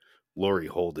the Laurie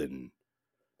Holden,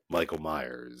 Michael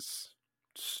Myers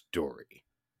story,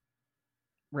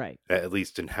 Right. at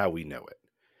least in how we know it.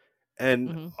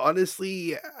 And Hmm.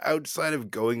 honestly, outside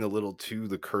of going a little to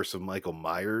the Curse of Michael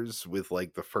Myers with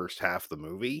like the first half of the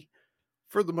movie,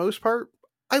 for the most part,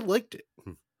 I liked it.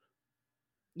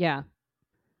 Yeah.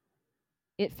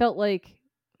 It felt like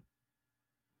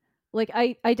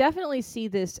I definitely see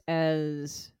this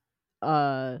as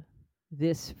uh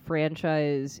this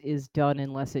franchise is done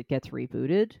unless it gets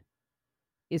rebooted,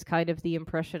 is kind of the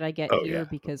impression I get Oh here, yeah,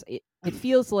 because it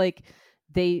feels like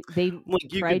they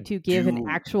like you tried could to give an do,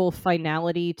 actual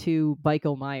finality to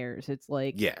Michael Myers. It's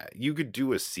like, yeah, you could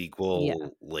do a yeah.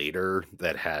 sequel later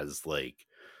that has like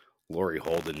Laurie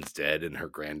Holden's dead and her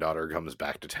granddaughter comes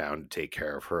back to town to take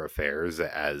care of her affairs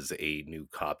as a new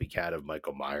copycat of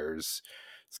Michael Myers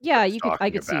Yeah, starts I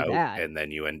talking could see about, that. and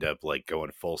then you end up like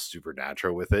going full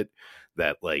supernatural with it,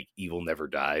 that like evil never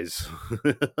dies.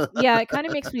 Yeah, it kind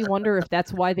of makes me wonder if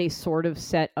that's why they sort of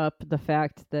set up the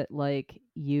fact that like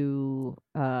you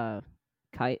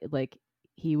like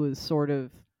he was sort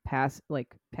of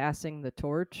passing the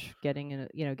torch, getting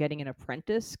an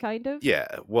apprentice kind of. Yeah,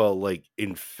 well, like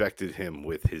infected him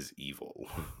with his evil.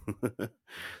 that,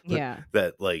 Yeah.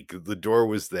 that like the door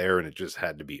was there and it just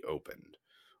had to be opened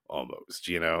almost,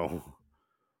 you know?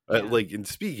 Yeah. Like, and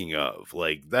speaking of,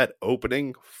 like, that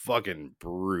opening, fucking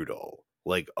brutal.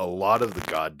 Like, a lot of the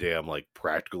goddamn, like,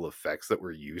 practical effects that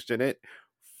were used in it,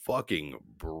 fucking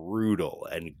brutal.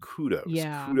 And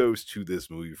Yeah. kudos to this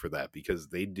movie for that, because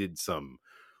they did some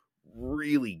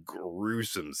really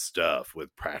gruesome stuff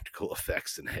with practical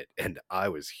effects in it, and I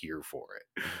was here for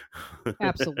it.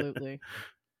 Absolutely.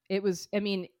 It was, I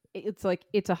mean, it's like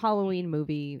it's a Halloween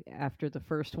movie after the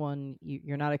first one.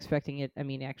 You're not expecting it. I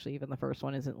mean, actually, even the first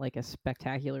one isn't like a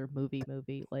spectacular movie.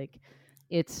 Like,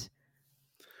 it's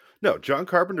No, John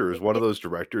Carpenter is it, one of it, those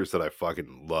directors that I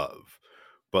fucking love.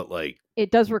 But, like, it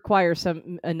does require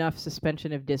some enough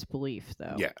suspension of disbelief,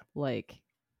 though. yeah,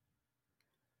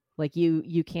 Like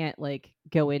you can't like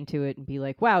go into it and be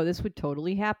like, wow, this would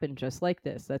totally happen just like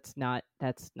this. That's not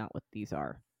what these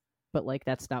are. But like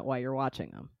that's not why you're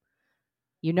watching them.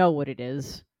 You know what it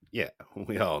is. yeah,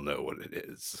 we all know what it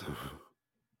is.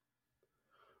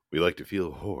 We like to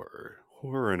feel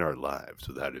horror in our lives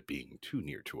without it being too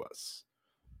near to us.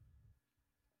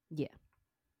 Yeah.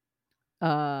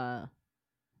 Uh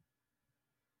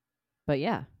but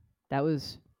yeah, that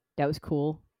was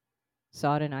cool.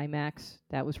 Saw it in IMAX.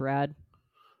 That was rad.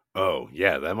 Oh,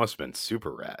 yeah, that must have been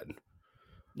super rad.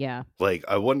 Yeah. Like,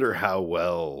 I wonder how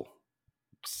well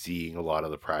seeing a lot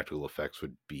of the practical effects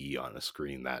would be on a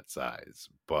screen that size.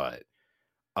 But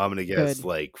I'm gonna guess, Good.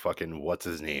 like, fucking what's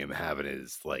his name having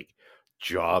his, like,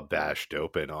 jaw bashed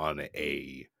open on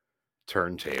a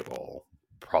turntable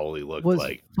probably looked Was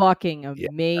like, fucking yeah.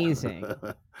 amazing.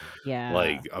 Yeah.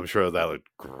 Like, I'm sure that looked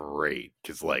great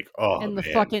because, like, oh And the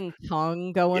man, fucking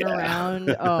tongue going around.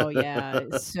 yeah. Oh yeah,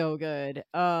 it's so good.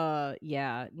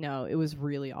 Yeah, no, it was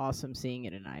really awesome seeing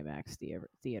it in IMAX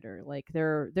theater. Like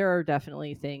there are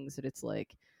definitely things that it's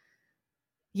like,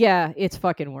 yeah, it's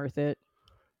fucking worth it.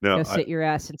 No, Go I sit your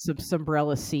ass in some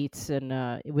umbrella seats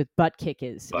and with butt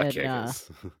kickers butt and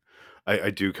kickers. I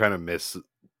do kind of miss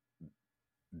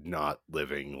not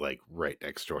living like right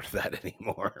next door to that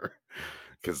anymore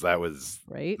because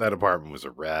right? that apartment was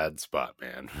a rad spot,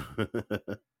 man.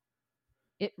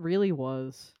 It really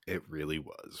was. It really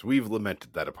was. We've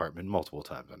lamented that apartment multiple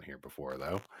times on here before,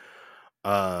 though.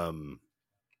 Um.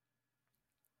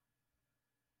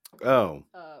 Oh.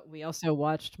 We also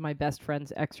watched my best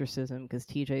friend's exorcism because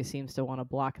TJ seems to want to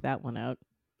block that one out.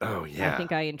 Oh I yeah.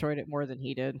 think I enjoyed it more than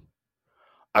he did.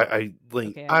 I like.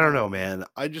 Okay, I I don't got know, it. man.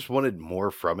 I just wanted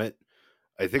more from it.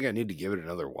 I think I need to give it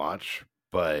another watch,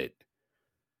 but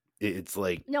it's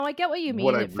like No, I get what you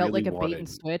what mean. I It felt really like a bait and wanted.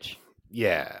 switch.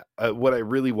 Yeah, what I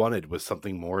really wanted was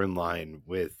something more in line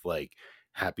with like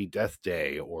Happy Death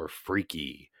Day or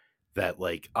Freaky, that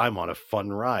like I'm on a fun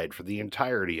ride for the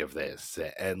entirety of this,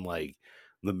 and like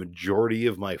the majority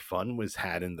of my fun was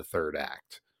had in the third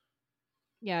act.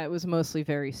 Yeah, it was mostly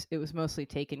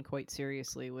taken quite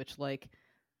seriously, which like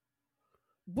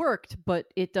worked, but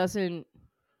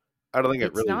I don't think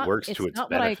it really works to it's its not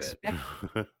what I benefit.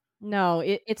 expect. No,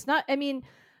 it's not. I mean,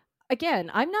 again,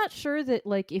 I'm not sure that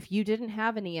like if you didn't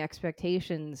have any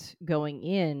expectations going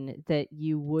in that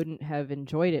you wouldn't have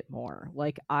enjoyed it more.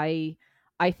 Like I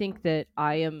think that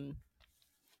I am,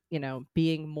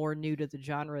 being more new to the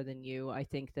genre than you. I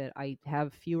think that I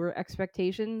have fewer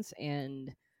expectations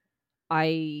and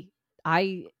I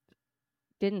I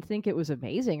didn't think it was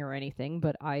amazing or anything,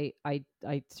 but I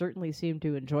certainly seemed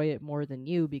to enjoy it more than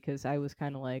you because I was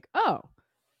kind of like, oh,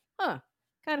 huh,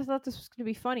 kind of thought this was going to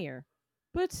be funnier,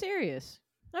 but it's serious.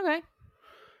 Okay.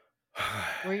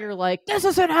 Where you're like, this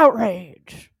is an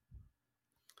outrage.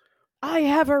 I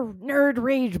have a nerd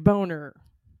rage boner.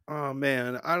 Oh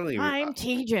man, I'm I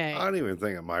TJ. don't even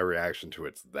think that my reaction to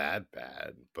it's that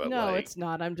bad. But No, like, it's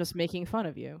not. I'm just making fun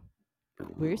of you.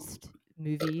 Worst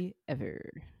movie ever.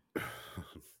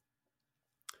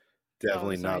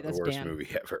 definitely sorry, not the that's worst Dan. movie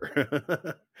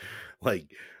ever.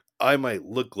 Like, I might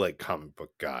look like comic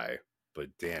book guy, but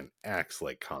Dan acts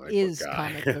like comic book Is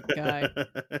guy. comic book guy.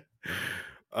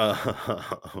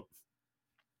 uh,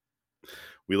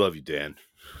 we love you, Dan.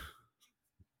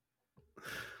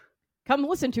 Come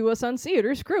listen to us on See It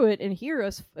or Screw It and hear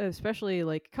us, especially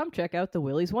like come check out the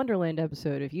Willy's Wonderland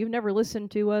episode. If you've never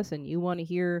listened to us and you want to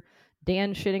hear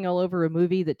Dan shitting all over a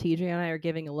movie that TJ and I are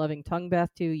giving a loving tongue bath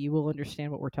to, you will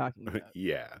understand what we're talking about.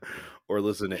 Yeah. Or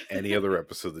listen to any other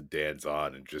episode that Dan's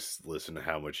on and just listen to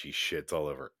how much he shits all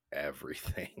over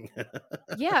everything.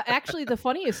 Yeah, actually, the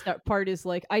funniest part is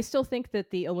like I still think that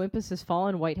the Olympus Has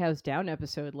Fallen, White House Down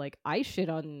episode, like I shit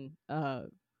on.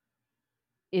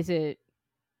 Is it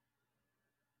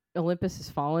Olympus Has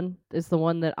Fallen? Is the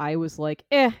one that I was like,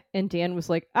 and Dan was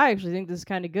like, I actually think this is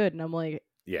kind of good, and I'm like,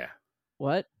 Yeah.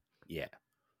 what? Yeah.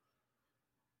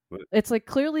 It's like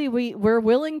clearly we're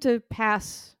willing to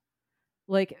pass.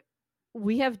 Like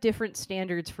we have different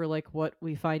standards for like what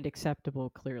we find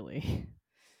acceptable. Clearly.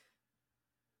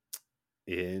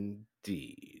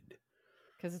 Indeed.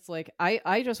 Because it's like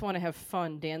I just want to have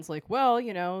fun. Dan's like, well,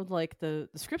 you know, like the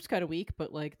script's kind of weak,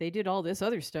 but like they did all this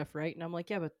other stuff right, and I'm like,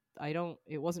 yeah, but I don't.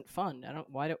 It wasn't fun.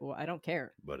 I don't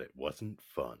care. But it wasn't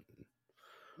fun.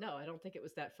 No, I don't think it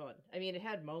was that fun. I mean, it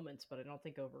had moments, but I don't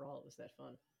think overall it was that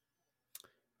fun.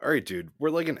 All right, dude. We're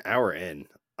like an hour in.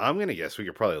 I'm gonna guess we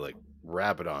could probably like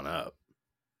wrap it on up.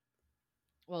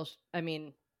 Well, I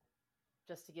mean,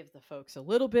 just to give the folks a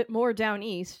little bit more down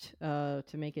east, to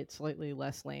make it slightly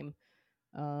less lame.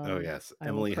 Oh yes,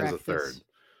 I will Emily has a crack third. this.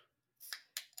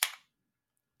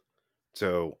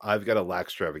 So I've got a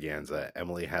Laxtravaganza.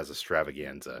 Emily has a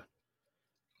Stravaganza.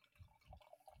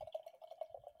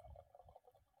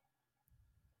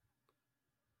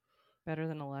 Better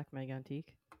than a Lac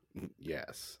Megantique.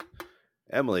 Yes.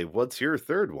 Emily, what's your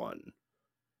third one?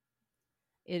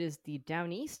 It is the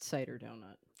Down East cider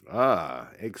donut. Ah,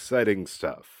 exciting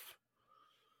stuff.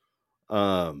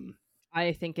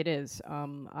 I think it is.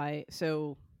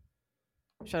 So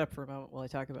shut up for a moment while I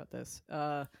talk about this.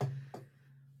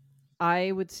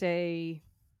 I would say,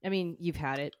 I mean, you've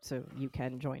had it, so you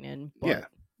can join in. But, yeah.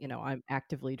 You know, I'm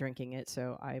actively drinking it,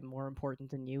 so I'm more important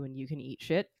than you, and you can eat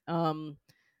shit.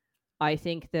 I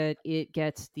think that it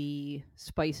gets the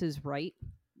spices right.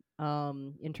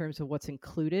 In terms of what's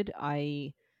included,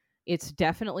 it's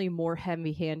definitely more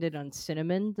heavy-handed on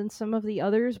cinnamon than some of the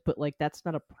others, but like that's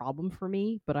not a problem for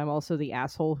me. But I'm also the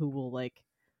asshole who will like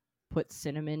put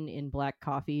cinnamon in black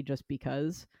coffee just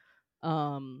because.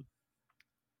 And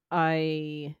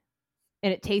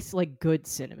it tastes like good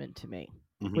cinnamon to me,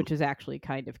 which is actually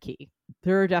kind of key.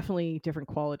 There are definitely different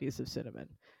qualities of cinnamon.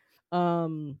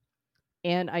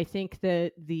 And I think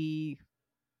that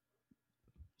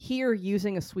here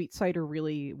using a sweet cider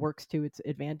really works to its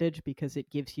advantage because it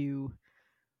gives you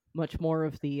much more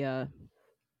of the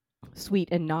sweet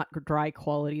and not dry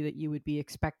quality that you would be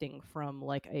expecting from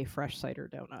like a fresh cider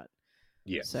donut.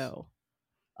 Yes. So,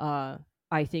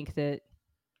 I think that,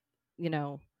 you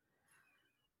know,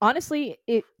 honestly,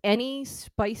 any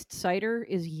spiced cider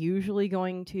is usually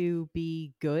going to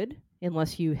be good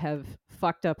unless you have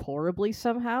fucked up horribly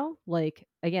somehow. Like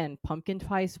again, pumpkin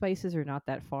pie spices are not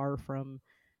that far from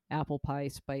apple pie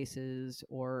spices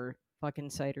or fucking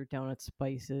cider donut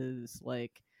spices.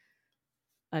 Like,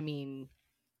 I mean,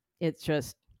 it's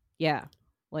just yeah.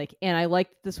 Like, and I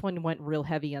liked this one went real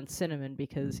heavy on cinnamon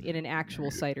because in an actual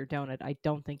cider donut, I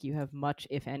don't think you have much,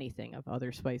 if anything, of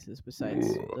other spices besides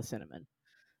the cinnamon.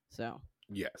 So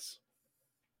yes,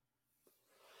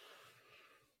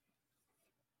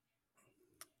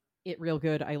 it real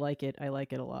good. I like it. I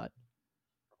like it a lot.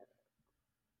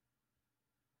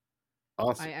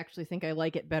 awesome. I actually think I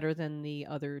like it better than the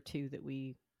other two that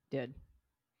we did.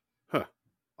 Huh.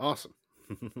 Awesome.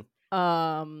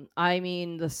 I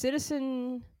mean, the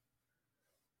Citizen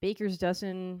Baker's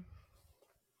Dozen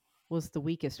was the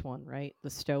weakest one, right? The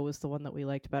Stowe was the one that we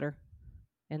liked better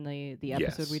in the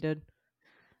episode we did.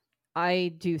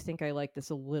 I do think I like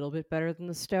this a little bit better than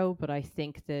the Stowe, but I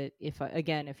think that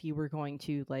if you were going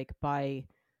to like buy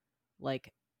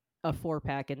like a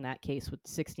 4-pack in that case with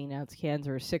 16-ounce cans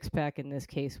or a 6-pack in this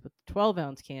case with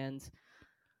 12-ounce cans,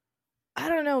 I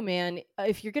don't know, man.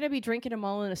 If you're gonna be drinking them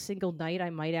all in a single night, I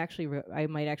might actually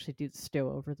do the stow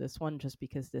over this one, just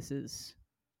because this is,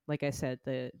 like I said,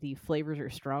 the flavors are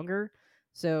stronger,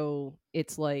 so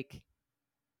it's like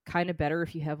kind of better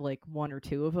if you have like one or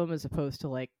two of them as opposed to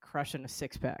like crushing a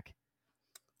 6-pack.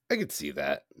 I could see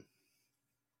that.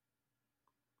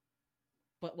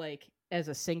 But like as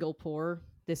a single pour,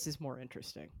 this is more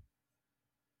interesting,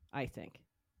 I think,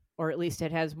 or at least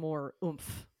it has more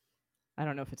oomph. I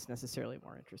don't know if it's necessarily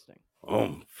more interesting.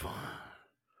 Oomph.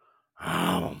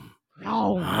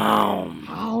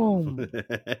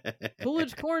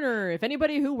 Coolidge Corner. If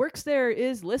anybody who works there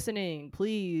is listening,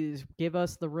 please give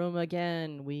us the room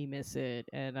again. We miss it,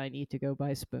 and I need to go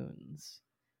buy spoons.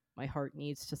 My heart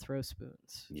needs to throw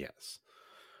spoons. Yes.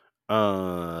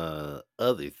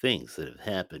 Other things that have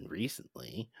happened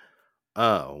recently.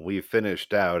 We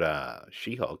finished out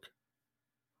She-Hulk.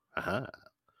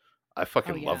 I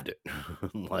fucking loved it.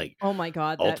 Like, oh my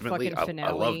god, that ultimately, fucking finale.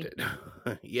 I loved it.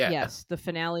 Yeah. Yes, the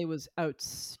finale was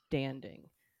outstanding.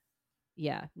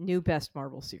 Yeah, new best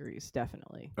Marvel series,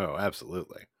 definitely. Oh,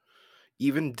 absolutely.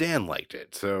 Even Dan liked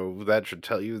it, so that should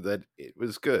tell you that it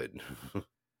was good.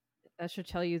 That should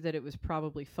tell you that it was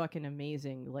probably fucking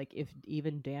amazing. Like, if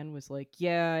even Dan was like,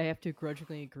 yeah, I have to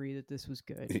grudgingly agree that this was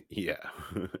good. Yeah.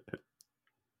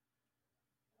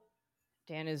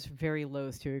 Dan is very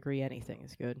loath to agree anything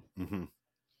is good. Mm-hmm.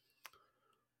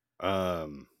 All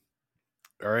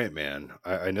right, man.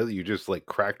 I know that you just like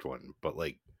cracked one, but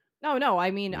like, no.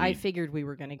 I mean, I figured we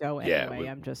were gonna go anyway.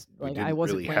 Yeah, I'm just we like, didn't I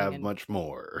wasn't really have much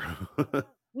more.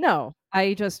 No,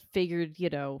 I just figured,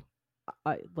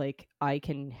 I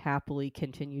can happily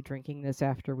continue drinking this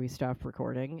after we stop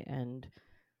recording, and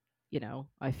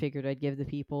I figured I'd give the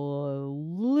people a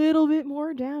little bit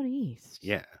more down east.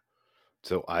 Yeah.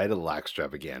 So I had a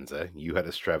Laxtravaganza. You had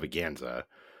a Stravaganza.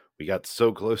 We got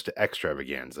so close to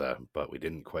Extravaganza, but we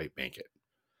didn't quite make it.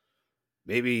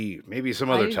 Maybe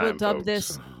some other time, I will dub folks.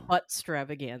 this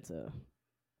Buttstravaganza.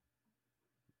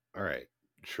 All right,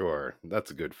 sure.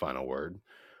 That's a good final word.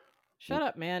 Shut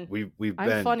up, man.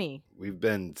 I'm funny. We've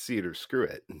been See It or Screw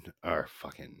It.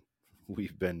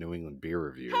 We've been New England Beer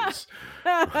Reviews.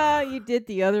 You did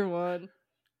the other one.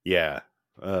 Yeah.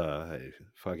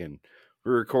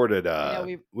 We recorded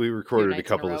we recorded a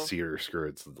couple of See It or Screw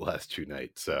It's the last 2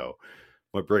 nights, so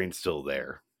my brain's still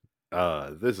there.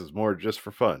 This is more just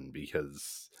for fun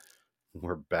because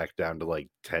we're back down to like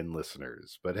 10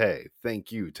 listeners. But hey,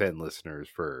 thank you 10 listeners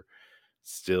for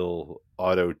still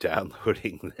auto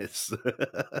downloading this.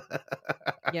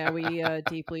 Yeah, we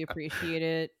deeply appreciate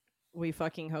it. We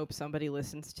fucking hope somebody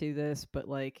listens to this, but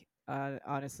like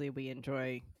honestly, we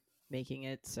enjoy making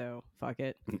it, so fuck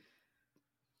it.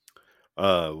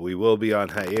 We will be on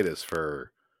hiatus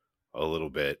for a little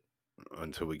bit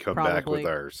until we come back with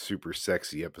our super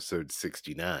sexy episode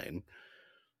 69.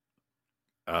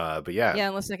 But yeah. Yeah,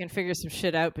 unless I can figure some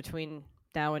shit out between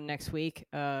now and next week.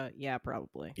 Yeah,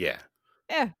 probably. Yeah.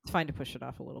 Yeah, it's fine to push it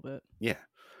off a little bit. Yeah.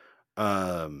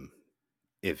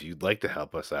 If you'd like to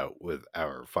help us out with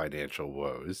our financial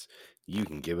woes, you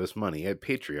can give us money at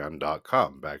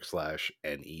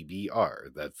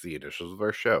patreon.com/NEBR. That's the initials of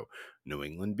our show, New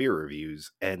England Beer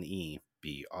Reviews,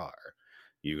 NEBR.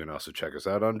 You can also check us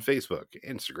out on Facebook,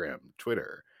 Instagram,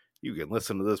 Twitter. You can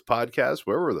listen to this podcast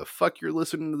wherever the fuck you're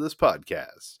listening to this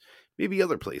podcast. Maybe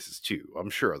other places too.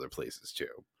 I'm sure other places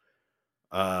too.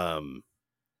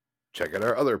 Check out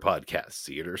our other podcasts,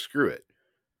 See It or Screw It.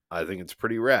 I think it's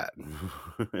pretty rad.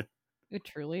 It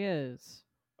truly is.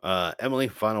 Emily,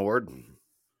 final word.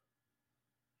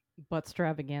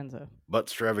 Buttstravaganza.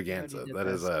 Buttstravaganza. That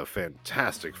is a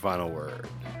fantastic final word.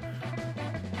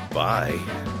 Bye.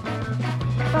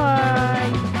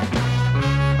 Bye.